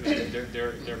to. Actually,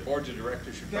 their boards of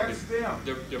directors should probably. That's them.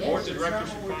 Their Yes, boards of That's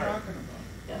directors not should what we're fire. talking about.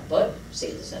 Yeah, but,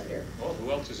 say the senator, Well,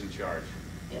 who else is in charge?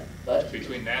 yeah, but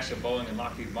Between NASA, Boeing, and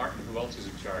Lockheed Martin, who else is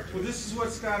in charge? Well, this is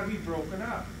what's got to be broken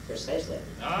up. precisely.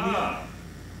 Ah,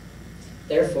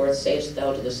 Therefore, sayest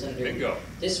thou to the senator, bingo.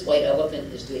 this white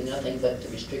elephant is doing nothing but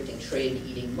restricting trade and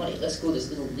eating money. Let's go to this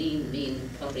little lean, mean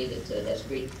company that has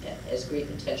great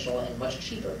potential and much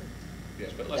cheaper.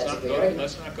 Yes, but That's a great argument.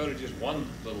 let's not go to just one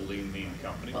little lean, mean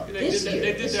company. Well, They this did, year-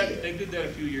 they did this that. year. They did that a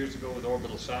few years ago with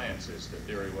Orbital Sciences. The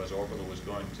theory was Orbital was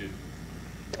going to,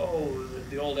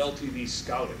 the old LTV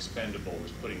Scout expendable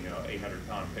was putting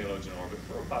 800-pound payloads in orbit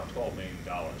for about $12 million.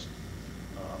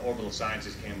 Orbital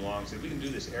Sciences came along and said, we can do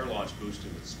this air launch booster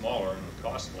that's smaller and would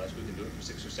cost less. We can do it for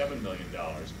 $6 or $7 million.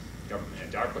 Government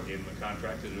and DARPA gave them a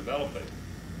contract to develop it.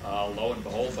 Lo and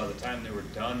behold, by the time they were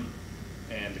done,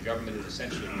 and the government had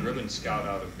essentially driven Scout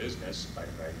out of business by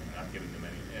not giving them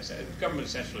any. The government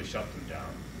essentially shut them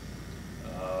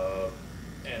down.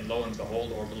 And lo and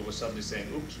behold, Orbital was suddenly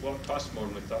saying, oops, well, it costs more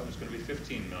than we thought. It's going to be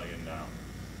 $15 million now.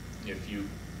 If you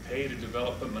pay to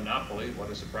develop a monopoly, what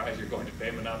a surprise, you're going to pay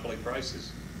monopoly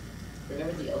prices.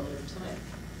 Remember the element of time.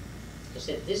 I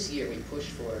said this year we pushed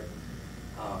for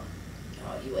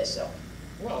USL.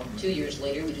 Well, 2 years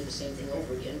later, we do the same thing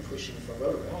over again, pushing for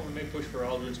Rotorua. well, we may push for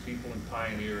Aldrin's people and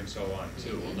Pioneer and so on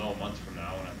too. We'll know a month from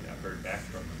now when I've heard back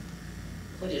from them.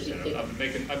 What is it?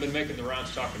 I've been making the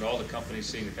rounds, talking to all the companies,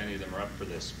 seeing if any of them are up for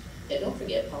this. Yeah, don't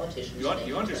forget, politicians You think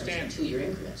in understand- terms of 2-year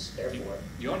increments, therefore.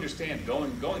 You understand,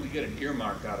 going to get an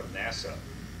earmark out of NASA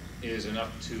is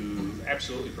enough to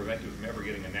absolutely prevent you from ever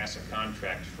getting a NASA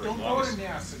contract for Don't as long go as to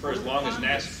NASA, for go as to long as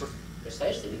Congress. NASA.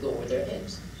 Precisely, we go over their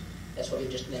heads. That's why we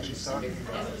just mentioned some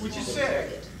different avenues. Which to is go sad.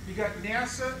 target. You got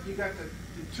NASA, you got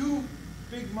the two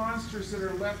big monsters that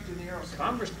are left in the aerospace.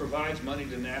 Congress provides money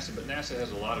to NASA, but NASA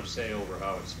has a lot of say over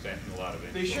how it's spent and a lot of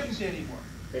They influence. shouldn't anymore.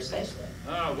 Precisely.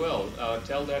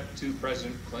 Tell that to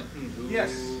President Clinton, who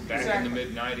Yes, back exactly. in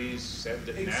the mid-90s said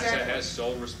that NASA Exactly. has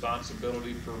sole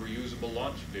responsibility for reusable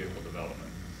launch vehicle development.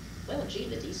 Well, gee,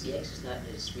 the DCX is not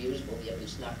as reusable, yet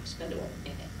it's not expendable.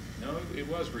 No, it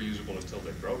was reusable until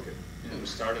they broke it. It was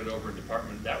started over in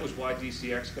Department. That was why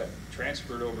DCX got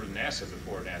transferred over to NASA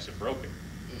before NASA broke it.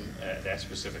 That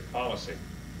specific policy.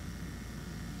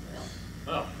 Well,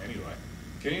 Well, anyway.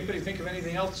 Can anybody think of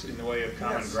anything else in the way of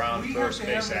common Yes, ground we for have to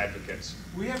space have advocates?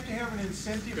 We have to have an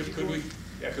incentive to Could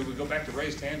go. we go back to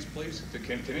raised hands, please?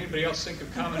 Can anybody else think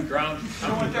of common ground?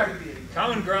 Don't want that to be.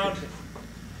 Common ground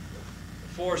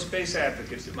for space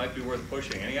advocates that might be worth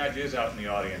pushing. Any ideas out in the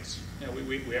audience? Yeah,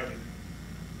 we haven't.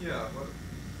 Yeah,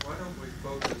 why don't we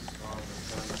focus on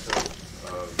the concept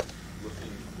of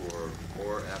looking for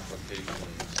more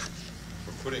applications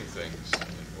for putting things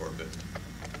in orbit,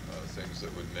 things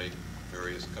that would make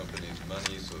various companies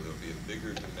money, so there'll be a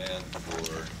bigger demand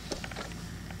for.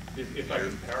 If I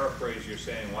can paraphrase, you're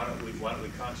saying, why don't we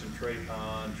concentrate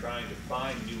on trying to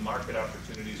find new market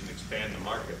opportunities and expand the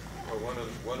market? Well,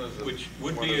 one of the Which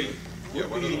would one be of a- the- yeah,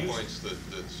 would one be of a the use- points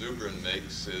that Zubrin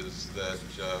makes is that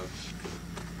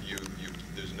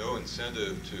there's no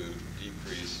incentive to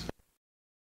decrease.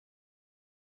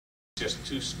 Just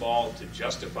too small to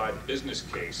justify the business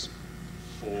case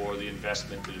for the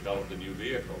investment to develop the new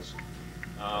vehicles.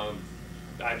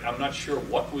 I'm not sure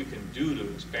what we can do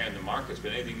to expand the markets,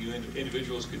 but anything you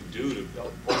individuals could do to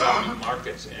pull out new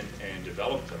markets and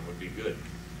develop them would be good.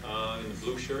 In the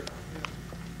blue shirt?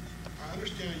 I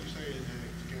understand you saying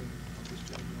that, again,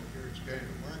 here expanding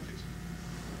the markets.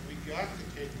 We got the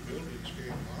capability to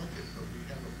expand the market, but we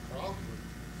have a problem with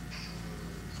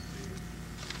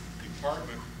the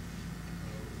Department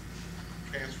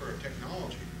of Transfer of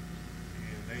Technology.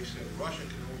 And they said Russia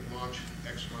can only launch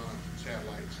X amount of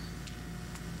satellites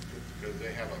because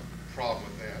they have a problem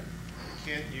with that.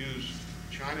 We can't use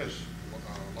China's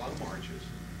long marches.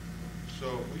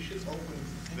 So we should open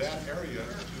that area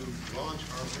to launch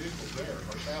our vehicles there,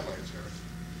 our satellites there.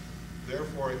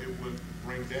 Therefore, it would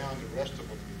bring down the rest of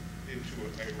them into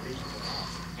a reasonable amount.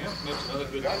 Yeah, that's another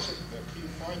good. That's a key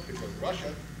point because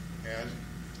Russia has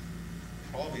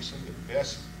probably some of the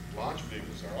best launch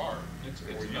vehicles there are. It's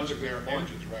We're another using their good point.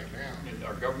 engines right now.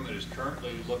 Our government is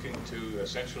currently looking to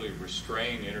essentially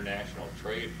restrain international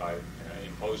trade by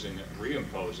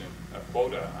reimposing a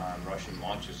quota on Russian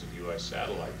launches of U.S.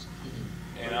 satellites.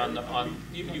 And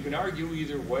you can argue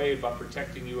either way about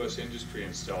protecting U.S. industry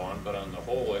and so on, but on the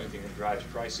whole, anything that drives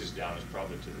prices down is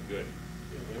probably to the good.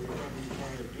 Yeah, every time we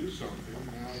try to do something,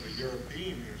 now the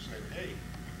Europeans are saying, hey,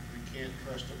 we can't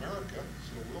trust America,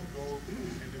 so we'll go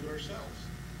and do it ourselves.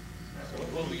 So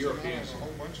Well, the it's Europeans. a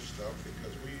whole bunch of stuff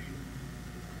because we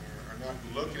are not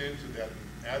looking into that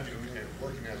advocating and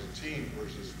working as a team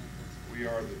versus we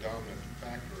are the dominant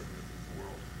factor in the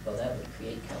world. well, that would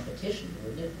create competition,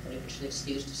 wouldn't it? I mean, it's an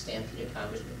excuse to stampede a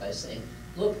congressman by saying,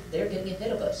 look, they're getting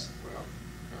ahead of us. Well,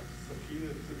 that's the key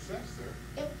to success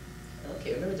there. Yep.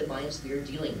 Okay, remember the minds we are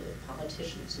dealing with,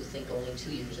 politicians who think only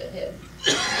 2 years ahead.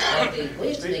 The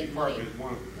ways to State make money. Department is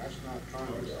one of them. That's not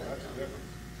Congress. That's different.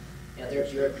 Now, there are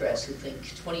bureaucrats who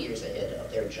think 20 years ahead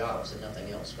of their jobs and nothing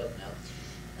else, but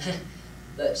no.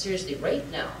 But seriously, right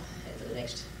now, and for the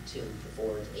next 2 to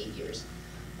 4 to 8 years,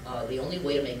 the only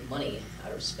way to make money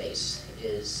out of space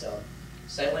is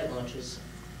satellite launches,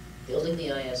 building the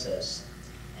ISS,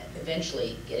 and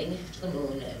eventually getting to the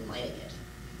moon and mining it.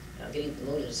 Now, getting to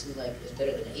the moon seems like is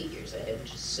better than 8 years ahead,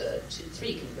 which is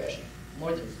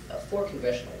more than 4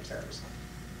 congressional terms.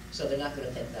 So they're not going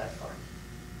to think that far.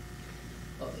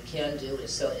 What we can do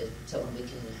is tell them we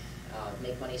can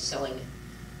make money selling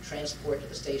transport to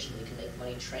the station. We can make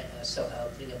money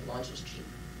putting up launches cheap.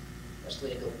 That's the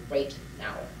way to go right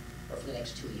now, or for the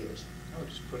next 2 years. Oh,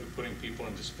 just putting people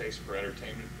into space for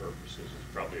entertainment purposes is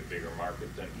probably a bigger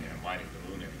market than mining the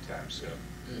moon anytime soon.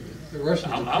 The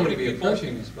Russians appear to be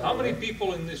approaching this. How many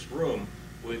people in this room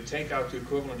would take out the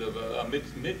equivalent of a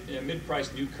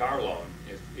mid-price new car loan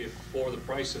if for the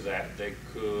price of that they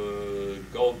could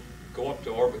go up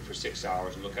to orbit for 6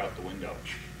 hours and look out the window?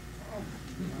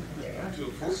 To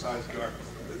a full-size car.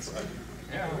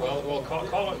 Yeah, well,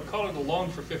 call it a loan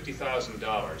for $50,000.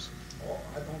 Oh,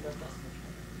 I don't have that much.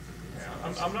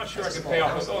 Yeah, I'm not sure I could pay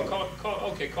off. Call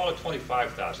it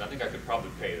 $25,000. I think I could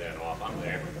probably pay that off. I'm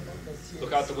there.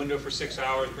 Look out the window for 6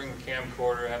 hours, bring a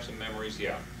camcorder, have some memories.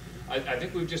 Yeah, I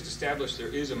think we've just established there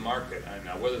is a market. And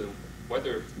now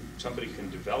whether somebody can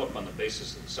develop on the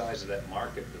basis of the size of that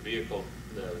market the vehicle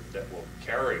that will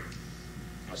carry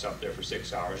us up there for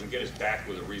 6 hours and get us back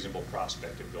with a reasonable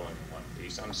prospect of going in one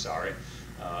piece. I'm sorry.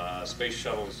 Space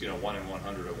shuttles, 1 in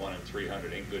 100 or 1 in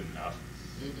 300 ain't good enough.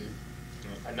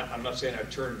 I'm not saying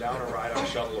I'd turn down a ride on a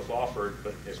shuttle if offered,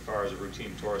 but as far as a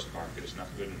routine tourist market, it's not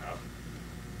good enough.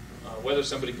 Whether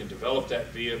somebody can develop that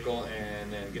vehicle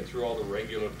and then get through all the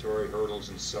regulatory hurdles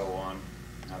and so on,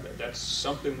 that's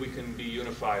something we can be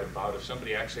unified about. If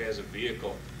somebody actually has a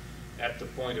vehicle at the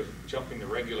point of jumping the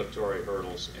regulatory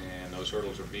hurdles and those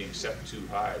hurdles are being set too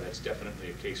high, that's definitely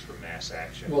a case for mass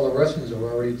action. Well, the Russians have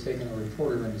already taken a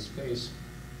reporter into space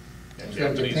And from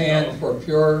Japanese Japan know. for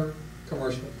pure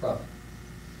commercial profit.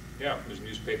 Yeah, there's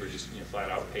newspapers just flat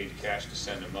out paid cash to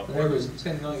send him up. There was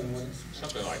 10 million wins.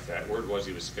 Something like that. Word was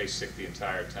he was space sick the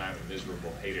entire time and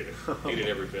miserable, hated it, hated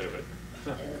every bit of it.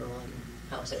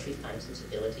 House actually finds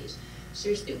sensibilities.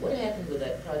 Seriously, what happened with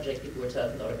that project people were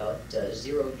talking about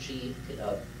zero-G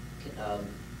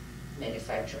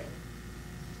manufacturing?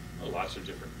 Well, lots of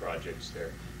different projects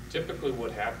there. Typically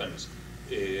what happens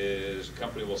is a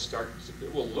company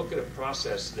will look at a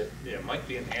process that might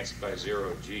be enhanced by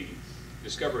zero-G,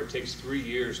 discover it takes 3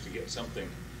 years to get something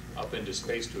up into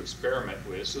space to experiment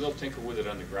with, so they'll tinker with it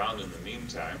on the ground in the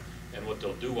meantime, and what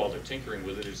they'll do while they're tinkering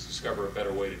with it is discover a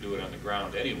better way to do it on the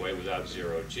ground anyway without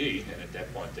zero-G, and at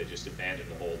that point they just abandon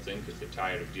the whole thing because they're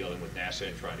tired of dealing with NASA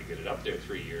and trying to get it up there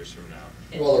 3 years from now.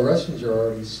 Well, the Russians are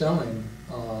already selling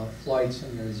flights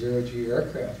in their zero-G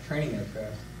aircraft, training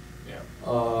aircraft. Yeah.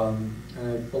 And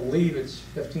I believe it's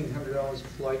 $1,500 a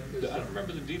flight. I don't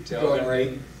remember the detail. Going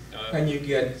rate. And you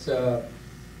get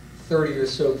 30 or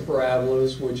so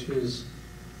parabolas, which is,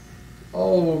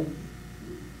 3/4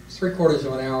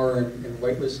 of an hour in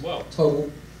weightless total.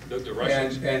 The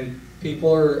Russians. And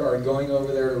people are going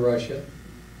over there to Russia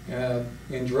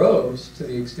in droves, to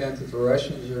the extent that the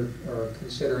Russians are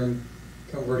considering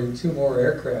converting 2 more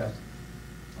aircraft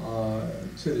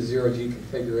to the zero-G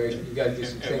configuration. You got to do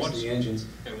some things to the engines.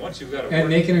 And once you've got it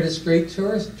making it a straight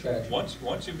tourist attraction.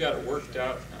 Once you've got it worked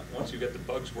out, once you've got the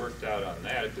bugs worked out on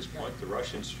that, at this point the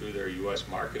Russians, through their U.S.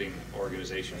 marketing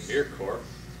organization Mirkor,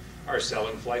 are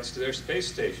selling flights to their space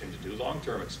station to do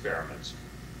long-term experiments.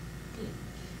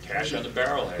 Cash on the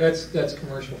barrel head. That's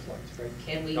commercial flights, right?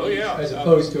 Can we? Oh yeah. As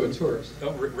opposed to a tourist.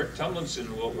 Rick Tumlinson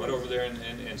went over there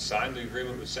and signed the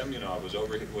agreement with Semyonov.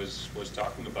 Was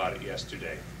talking about it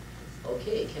yesterday.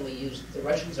 Okay, can we use the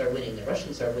Russians are winning? The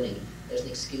Russians are winning as an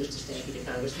excuse to stampede a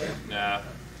congressman? Nah.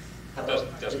 How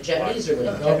about Doesn't the Japanese are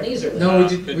winning? No, The Japanese are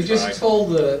winning. No, we just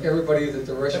told everybody that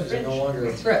the Russians are no longer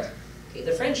a threat. Okay,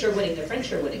 the French are winning. The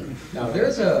French are winning. Now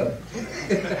there's a.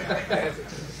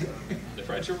 The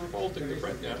French are revolting. The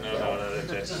French. No.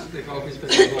 That's. They've always been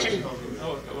revolting.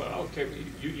 Oh, okay.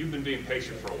 You've been being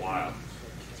patient for a while.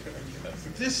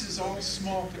 This is all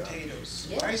small potatoes.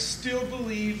 Yes. I still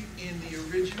believe in the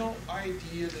original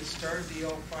idea that started the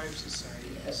L5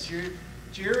 Society. Yes.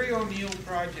 Jerry O'Neill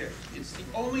project. It's the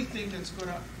only thing that's going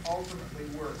to ultimately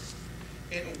work.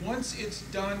 And once it's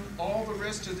done, all the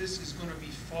rest of this is going to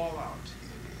be fallout.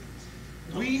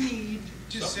 We need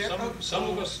to set up. Some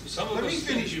of us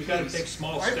think you've got to take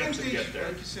small steps to get there.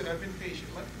 Like you said, I've been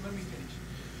patient. Let me finish.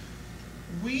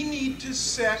 We need to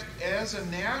set as a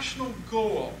national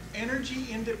goal energy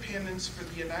independence for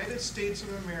the United States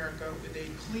of America with a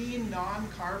clean,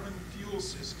 non-carbon fuel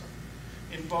system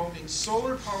involving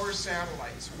solar power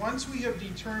satellites. Once we have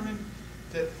determined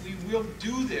that we will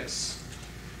do this,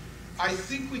 I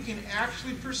think we can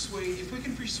actually persuade, if we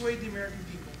can persuade the American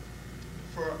people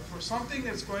for something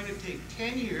that's going to take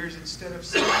 10 years instead of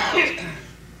 7 years,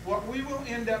 what we will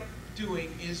end up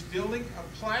doing is building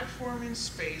a platform in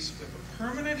space with a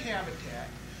permanent habitat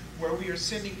where we are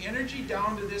sending energy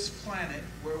down to this planet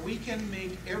where we can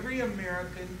make every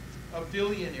American a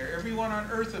billionaire, everyone on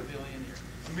Earth a billionaire.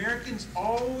 Americans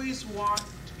always want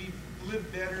to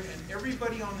live better, and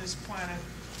everybody on this planet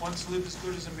wants to live as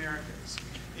good as Americans.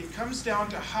 It comes down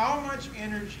to how much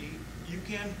energy you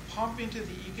can pump into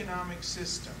the economic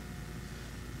system.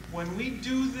 When we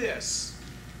do this,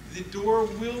 the door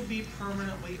will be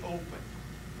permanently open.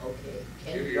 Okay,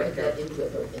 can you write that into a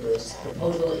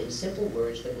proposal in simple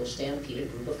words that will stampede a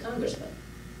group of congressmen?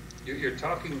 You're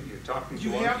talking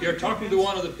to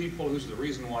one of the people who's the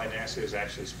reason why NASA is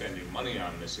actually spending money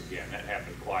on this again. That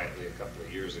happened quietly a couple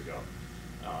of years ago.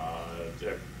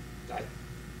 I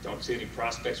don't see any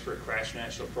prospects for a crash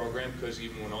national program because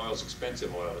even when oil's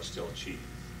expensive, oil is still cheap.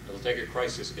 It'll take a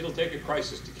crisis. It'll take a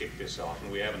crisis to kick this off,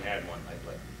 and we haven't had one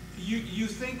lately. You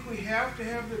think we have to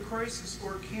have the crisis,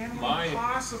 or can we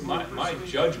possibly my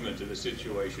judgment of the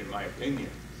situation, my opinion,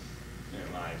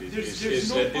 is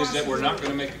that we're not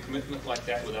going to make a commitment like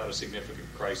that without a significant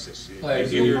crisis. Either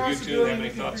of you two have any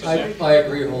thoughts on that? I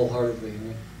agree wholeheartedly.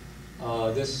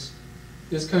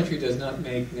 This country does not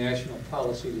make national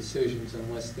policy decisions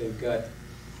unless they've got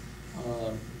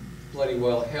bloody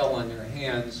well hell on their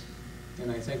hands.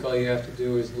 And I think all you have to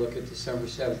do is look at December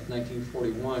 7th,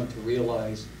 1941 to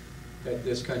realize that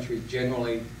this country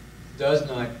generally does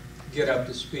not get up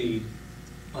to speed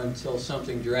until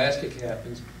something drastic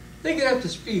happens. They get up to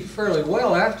speed fairly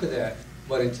well after that,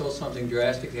 but until something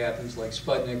drastic happens like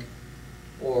Sputnik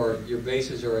or your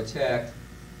bases are attacked,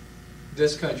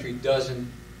 this country doesn't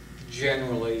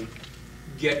generally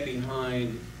get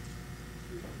behind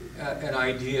an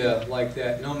idea like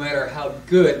that, no matter how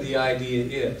good the idea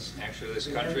is. Actually, this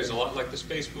country is a lot like the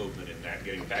space movement in that,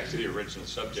 getting back to the original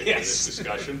subject of this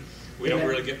discussion. We don't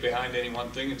really get behind any one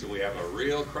thing until we have a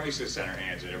real crisis on our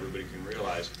hands and everybody can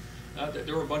realize that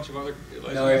there were a bunch of other...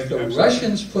 Now, if the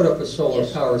Russians put up a solar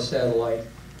power satellite,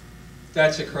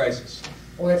 that's a crisis.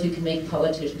 Or if you can make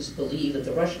politicians believe that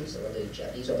the Russians or the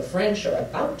Japanese or the French are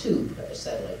about to put up a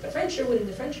satellite. The French are winning,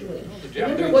 the French are winning.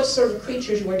 Remember what sort of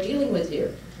creatures you are dealing with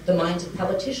here. The minds of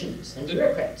politicians and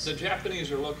bureaucrats. The Japanese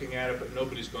are looking at it, but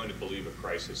nobody's going to believe a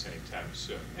crisis anytime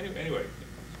soon. Anyway,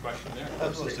 question there.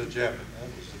 That was the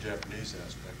Japanese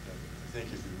aspect of it. I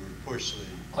think if we were to push the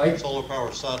solar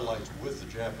power satellites with the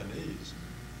Japanese,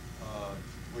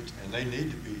 and they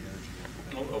need to be energy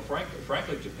independent. Well,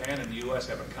 frankly, Japan and the U.S.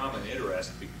 have a common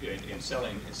interest in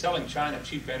selling China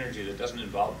cheap energy that doesn't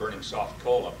involve burning soft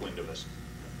coal upwind of us.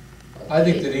 I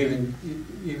think that even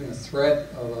the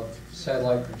threat of a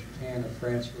satellite from Japan or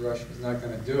France or Russia is not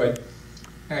going to do it.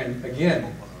 And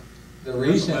again, the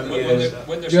reason is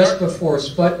just before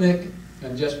Sputnik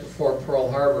and just before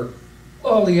Pearl Harbor,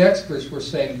 all the experts were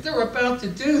saying they're about to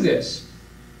do this.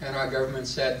 And our government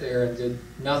sat there and did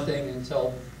nothing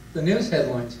until the news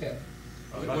headlines hit.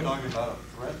 I'm not talking about a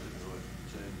threat to do it, I'm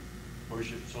saying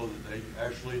push it so that they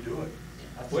actually do it.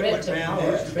 A threat to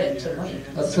power, a threat to money.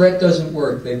 A threat doesn't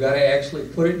work. They've got to actually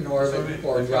put it in orbit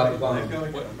or drop a bomb. I'm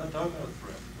not talking about a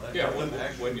threat. Yeah,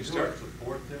 when you start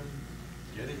support them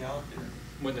getting out there.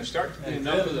 When there start to be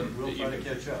enough of them, we'll try to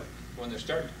catch up. When there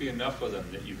start to be enough of them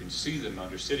that you can see them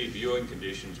under city viewing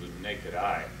conditions with the naked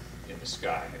eye in the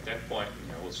sky, at that point,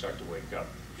 we'll start to wake up.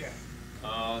 Yeah.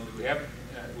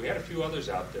 We had a few others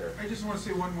out there. I just want to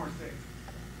say one more thing,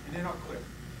 and then I'll quit.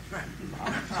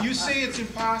 You say it's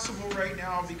impossible right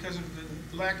now because of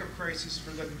the lack of crisis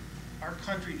for our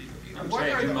country to do. I'm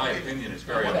saying, in my opinion, it's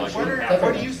very unlikely to happen.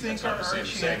 What do you think are our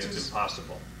chances? Saying it's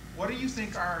impossible. What do you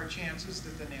think are our chances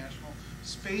that the National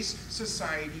Space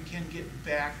Society can get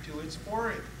back to its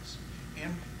origins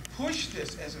and push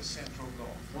this as a central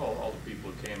goal? Well, all the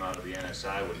people who came out of the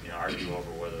NSI would argue over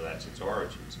whether that's its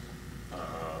origins.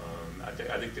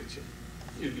 I think that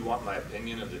if you want my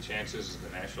opinion of the chances of the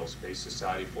National Space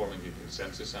Society forming a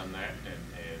consensus on that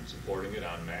and supporting it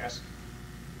en masse,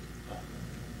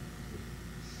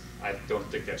 I don't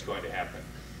think that's going to happen.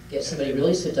 Get somebody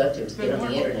really seductive to get on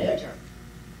the internet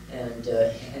and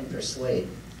persuade.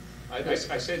 I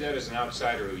say that as an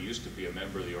outsider who used to be a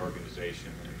member of the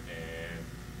organization, and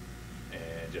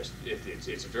just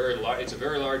it's a very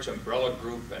large umbrella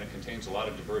group, and it contains a lot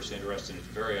of diverse interests, and it's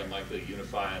very unlikely to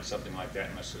unify on something like that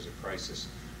unless there's a crisis.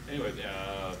 Anyway,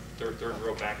 third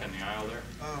row back on the aisle there.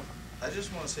 I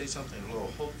just want to say something a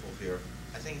little hopeful here.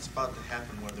 I think it's about to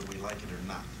happen whether we like it or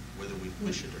not, whether we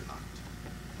wish it or not.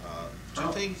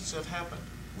 Two things have happened.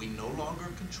 We no longer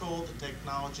control the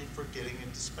technology for getting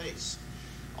into space.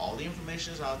 All the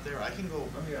information is out there. I can go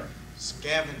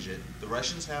scavenge it. The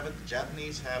Russians have it, the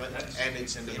Japanese have it, and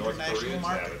it's an international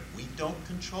market. We don't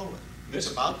control it.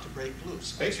 It's about to break loose.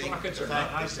 Space rockets are not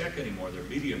high tech anymore. They're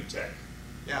medium tech.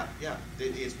 Yeah, yeah.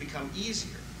 It's become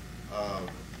easier.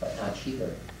 But not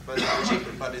cheaper. But not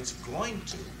cheaper. But it's going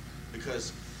to,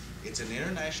 because it's an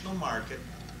international market,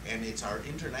 and it's our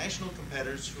international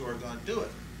competitors who are going to do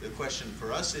it. The question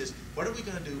for us is, what are we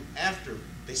going to do after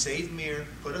they save Mir,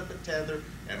 put up a tether,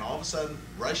 and all of a sudden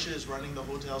Russia is running the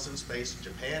hotels in space.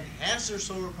 Japan has their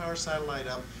solar power satellite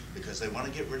up because they want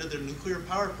to get rid of their nuclear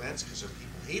power plants because their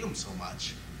people hate them so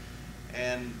much.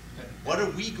 And what are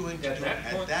we going to do at that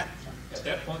point? At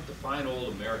that point, the fine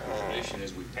old American tradition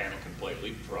is we panic and play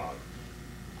leapfrog.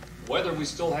 Whether we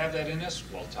still have that in us,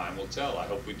 well, time will tell. I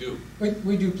hope we do.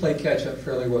 We do play catch-up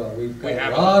fairly well. We've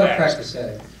got a lot of practice at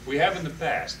it. We have in the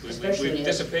past. We've Especially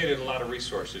dissipated a lot of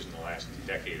resources in the last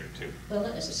decade or two. Well,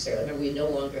 not necessarily. Remember, we no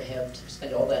longer have to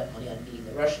spend all that money on beating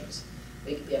the Russians.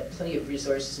 We have plenty of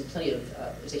resources and plenty of,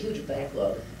 there's a huge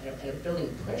backlog and a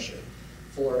building pressure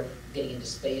for getting into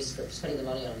space, for spending the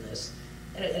money on this,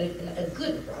 and a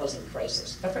good housing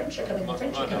crisis. The French are coming,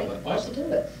 why to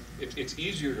do it? It's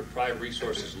easier to pry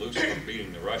resources loose from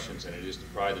beating the Russians than it is to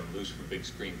pry them loose from big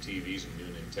screen TVs and new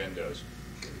Nintendos.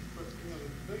 But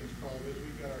the biggest problem is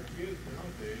we've got our kids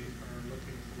nowadays are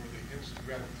looking for the instant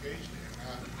gratification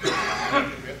and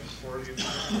not committing for the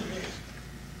gratification.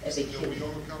 As a kid. We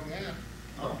overcome that.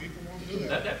 People won't do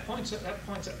that. That point's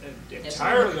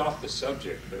entirely off the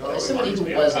subject. But well, somebody who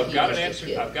was I've got an answer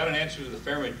to the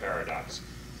Fermi paradox.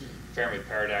 Fermi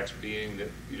paradox being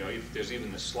that if there's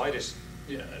even the slightest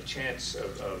a chance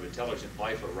of intelligent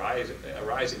life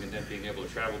arising and then being able to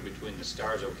travel between the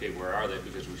stars, okay, where are they?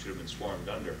 Because we should have been swarmed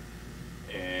under.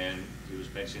 And he was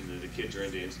mentioning that the kids are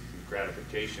into instant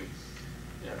gratification.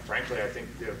 Frankly, I think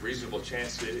the reasonable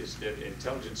chance is that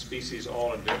intelligent species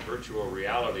all invent virtual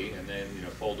reality and then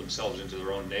fold themselves into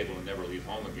their own navel and never leave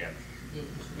home again.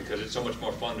 Because it's so much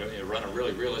more fun to run a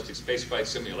really realistic spaceflight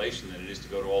simulation than it is to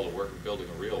go to all the work of building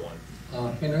a real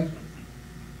one. Henry?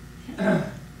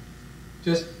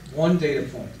 Just one data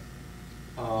point.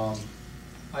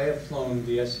 I have flown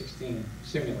the S-16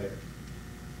 simulator.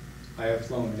 I have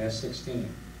flown an S-16.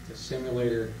 The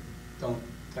simulator, don't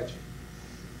touch it.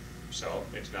 So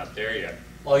it's not there yet.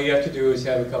 All you have to do is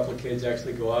have a couple of kids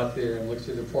actually go out there and look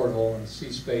through the porthole and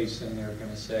see space, and they're going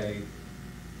to say,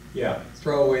 yeah,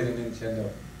 throw away the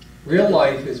Nintendo. Real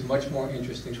life is much more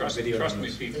interesting than video games. Trust me,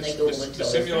 Pete,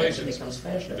 the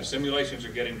simulations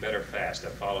are getting better fast. I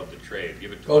followed the trade.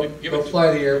 Give it 20, go fly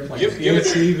the airplane.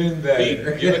 It's even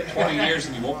better. Give it 20 years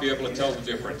and you won't be able to tell the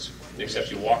difference,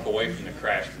 except you walk away from the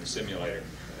crash from the simulator.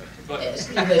 But as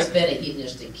someone who has been a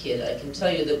hedonistic kid, I can tell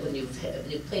you that when you've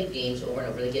played games over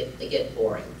and over, they get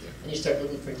boring, and you start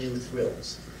looking for new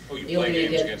thrills. Oh, you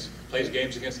play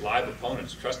games against live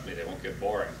opponents. Trust me, they won't get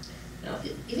boring. Now,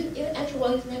 even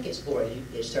that gets boring.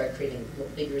 You start creating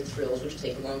bigger thrills, which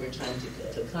take a longer time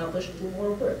to accomplish, and do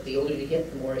more work. The older you get,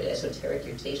 the more esoteric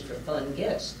your taste for fun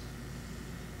gets.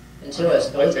 Until I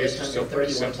suppose by the time you're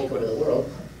 30, you want to take over the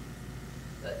world.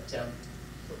 But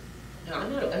no,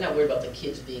 I'm not worried about the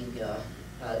kids being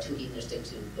too hedonistic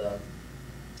to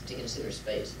consider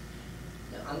space.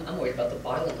 No, I'm worried about the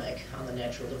bottleneck on the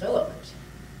natural development,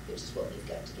 which is what we've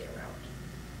got to get around.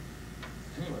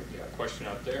 Anyway, yeah, question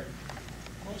out there.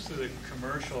 Most of the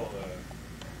commercial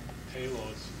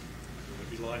payloads that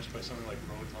would be launched by something like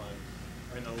Roton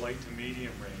are in the light to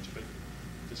medium range, but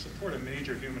to support a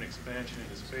major human expansion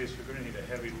into space, we're going to need a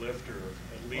heavy lifter of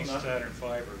at least Saturn V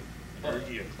or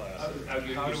Energia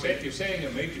class. You're saying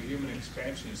a major human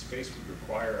expansion in space would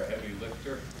require a heavy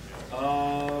lifter?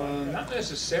 Not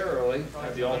necessarily.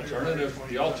 The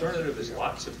alternative is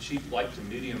lots of cheap light to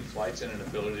medium flights and an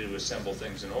ability to assemble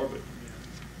things in orbit.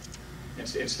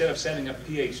 Instead of sending up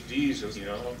PhDs who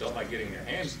don't like getting their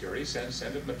hands dirty,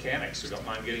 send up mechanics who don't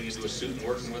mind getting into a suit and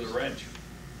working with a wrench.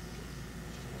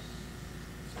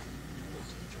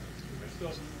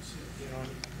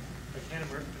 I can't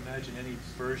imagine any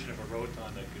version of a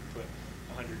Roton that could put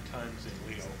 100 tons in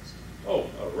LEO. Oh,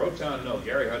 a Roton, no.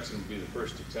 Gary Hudson would be the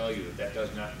first to tell you that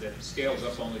scales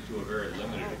up only to a very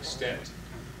limited extent.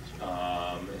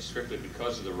 Strictly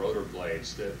because of the rotor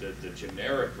blades. The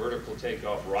generic vertical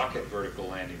takeoff rocket vertical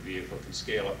landing vehicle can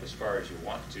scale up as far as you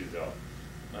want to, though.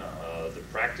 The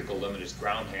practical limit is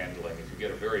ground handling. If you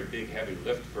get a very big, heavy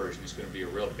lift version, it's going to be a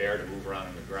real bear to move around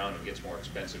on the ground and gets more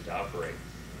expensive to operate.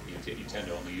 You tend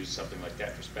to only use something like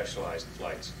that for specialized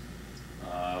flights.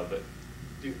 But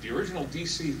the original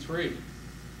DC-3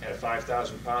 had a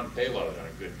 5,000-pound payload on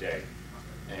a good day.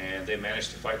 And they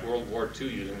managed to fight World War II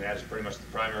using that as pretty much the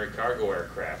primary cargo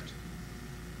aircraft,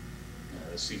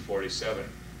 the C-47.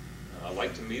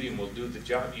 Light to medium will do the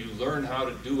job. You learn how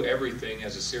to do everything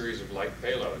as a series of light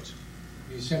payloads.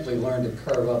 You simply learn to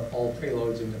carve up all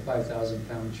payloads into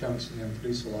 5,000-pound chunks and then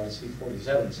produce a lot of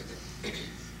C-47s.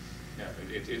 Yeah,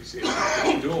 it's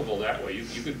doable that way.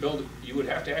 You could build. You would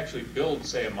have to actually build,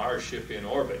 say, a Mars ship in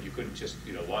orbit. You couldn't just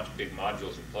launch big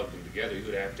modules and plug them together. You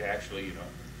would have to actually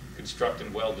construct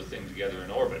and weld the thing together in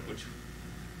orbit. Which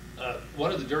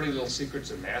one of the dirty little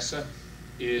secrets of NASA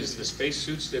is the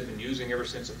spacesuits they've been using ever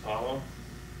since Apollo.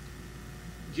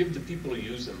 Give the people who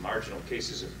use them marginal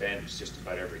cases of bends just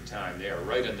about every time. They are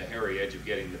right on the hairy edge of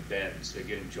getting the bends. They're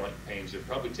getting joint pains. They're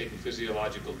probably taking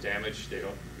physiological damage. They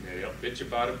don't bitch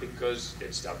about it because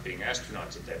they'd stopped being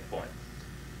astronauts at that point.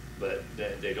 But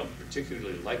they don't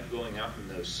particularly like going out in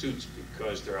those suits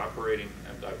because they're operating,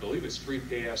 I believe it's 3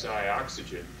 psi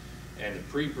oxygen, and the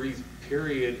pre-breathe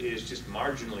period is just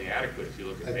marginally adequate if you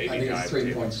look at Navy I think it's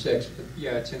 3.6, but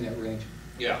yeah, it's in that range.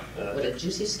 Yeah. What a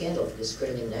juicy scandal for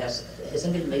discrediting NASA. Has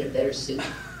anybody made a better suit?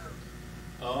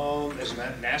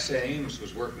 NASA Ames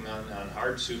was working on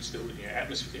hard suits that would,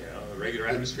 regular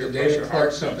atmosphere The pressure David Clark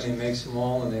hard suits. Company makes them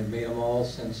all, and they've made them all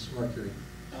since Mercury.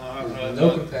 There's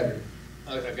no competitor.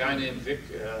 A guy named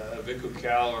Vicky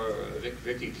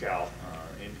Cal,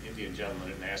 an Indian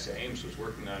gentleman at NASA Ames, was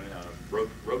working on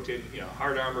rotating,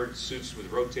 hard armored suits with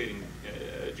rotating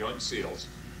joint seals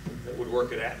that would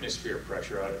work at atmosphere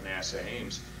pressure out at NASA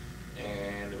Ames,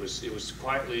 and it was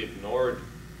quietly ignored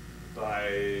by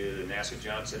the NASA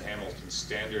Johnson Hamilton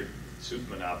Standard suit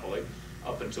monopoly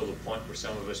up until the point where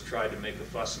some of us tried to make a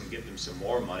fuss and give them some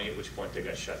more money, at which point they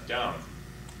got shut down.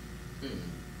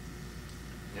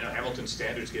 Hamilton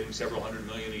Standard's getting several $100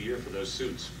 million a year for those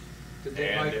suits. Did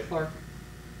they buy Clark?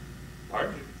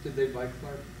 Pardon? Did they buy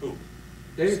Clark? Who?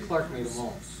 David Clark made them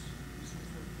all.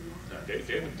 No,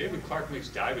 David Clark makes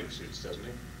diving suits, doesn't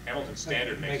he? Hamilton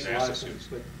Standard makes NASA suits.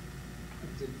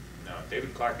 No,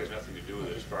 David Clark has nothing to do with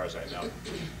it as far as I know.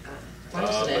 But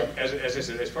as I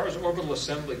said, as far as orbital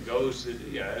assembly goes,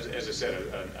 as I said,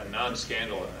 a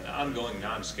non-scandal, an ongoing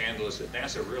non-scandal is that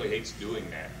NASA really hates doing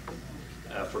that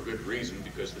for good reason,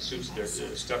 because the suits they're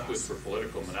stuck with for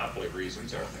political monopoly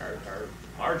reasons are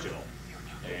marginal.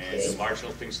 And the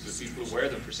marginal things to the people who wear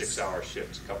them for 6-hour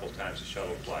shifts a couple of times a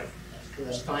shuttle flight. We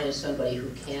must find somebody who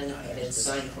has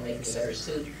designed for making a better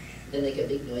suit, then make a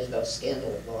big noise about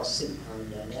scandal lawsuit on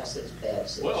NASA's bad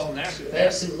suits. Well,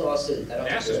 bad suit lawsuit.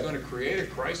 NASA's going to create a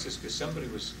crisis because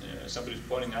somebody's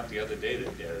pointing out the other day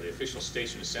that the official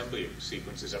station assembly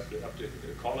sequence is up to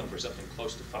calling for something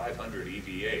close to 500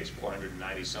 EVAs,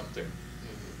 490 something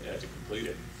to complete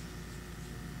it.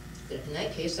 In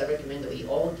that case, I recommend that we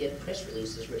all get press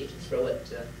releases ready to throw it.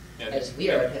 As we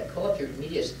are, call up your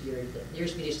nearest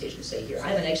media station and say, here,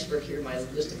 I'm an expert, here my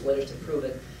list of letters to prove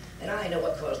it, and I know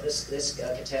what caused this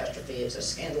catastrophe. It's a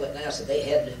scandal at NASA. They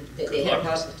had a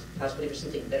possibility for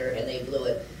something better, and they blew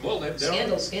it. Well,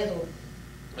 Scandal.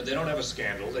 They don't have a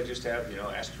scandal. They just have,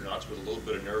 astronauts with a little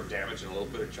bit of nerve damage and a little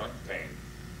bit of joint pain.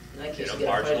 In that case,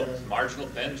 marginal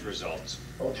bends results.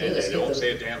 Okay, and they don't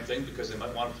say a damn thing because they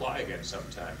might want to fly again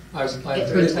sometime. I've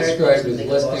heard it described as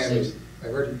less damage. I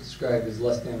heard it described as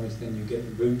less damage than you get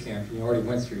in boot camp, and you already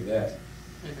went through that.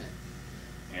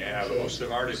 Yeah, but most of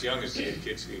them aren't as young as the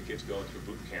kids going through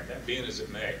boot camp. That being as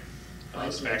it may.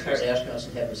 Find some retired astronauts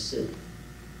and have them sue.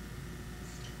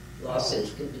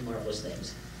 Lawsuits can do marvelous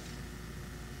things.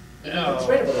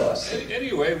 Incredible lawsuit.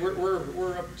 Anyway,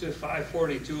 we're up to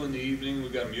 5:42 in the evening.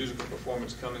 We've got a musical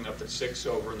performance coming up at 6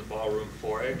 over in the ballroom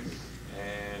foyer,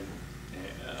 and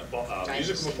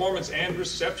musical performance and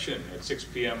reception at 6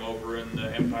 p.m. over in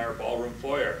the Empire Ballroom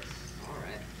foyer. All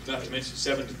right. Not to mention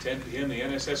 7 to 10 p.m. the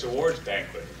NSS Awards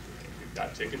banquet. If you've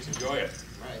got tickets, enjoy it.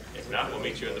 Right. If not, we'll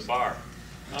meet you in the bar.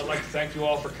 I'd like to thank you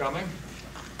all for coming.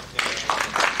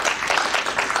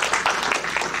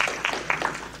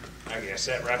 I guess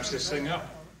that wraps this thing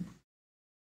up.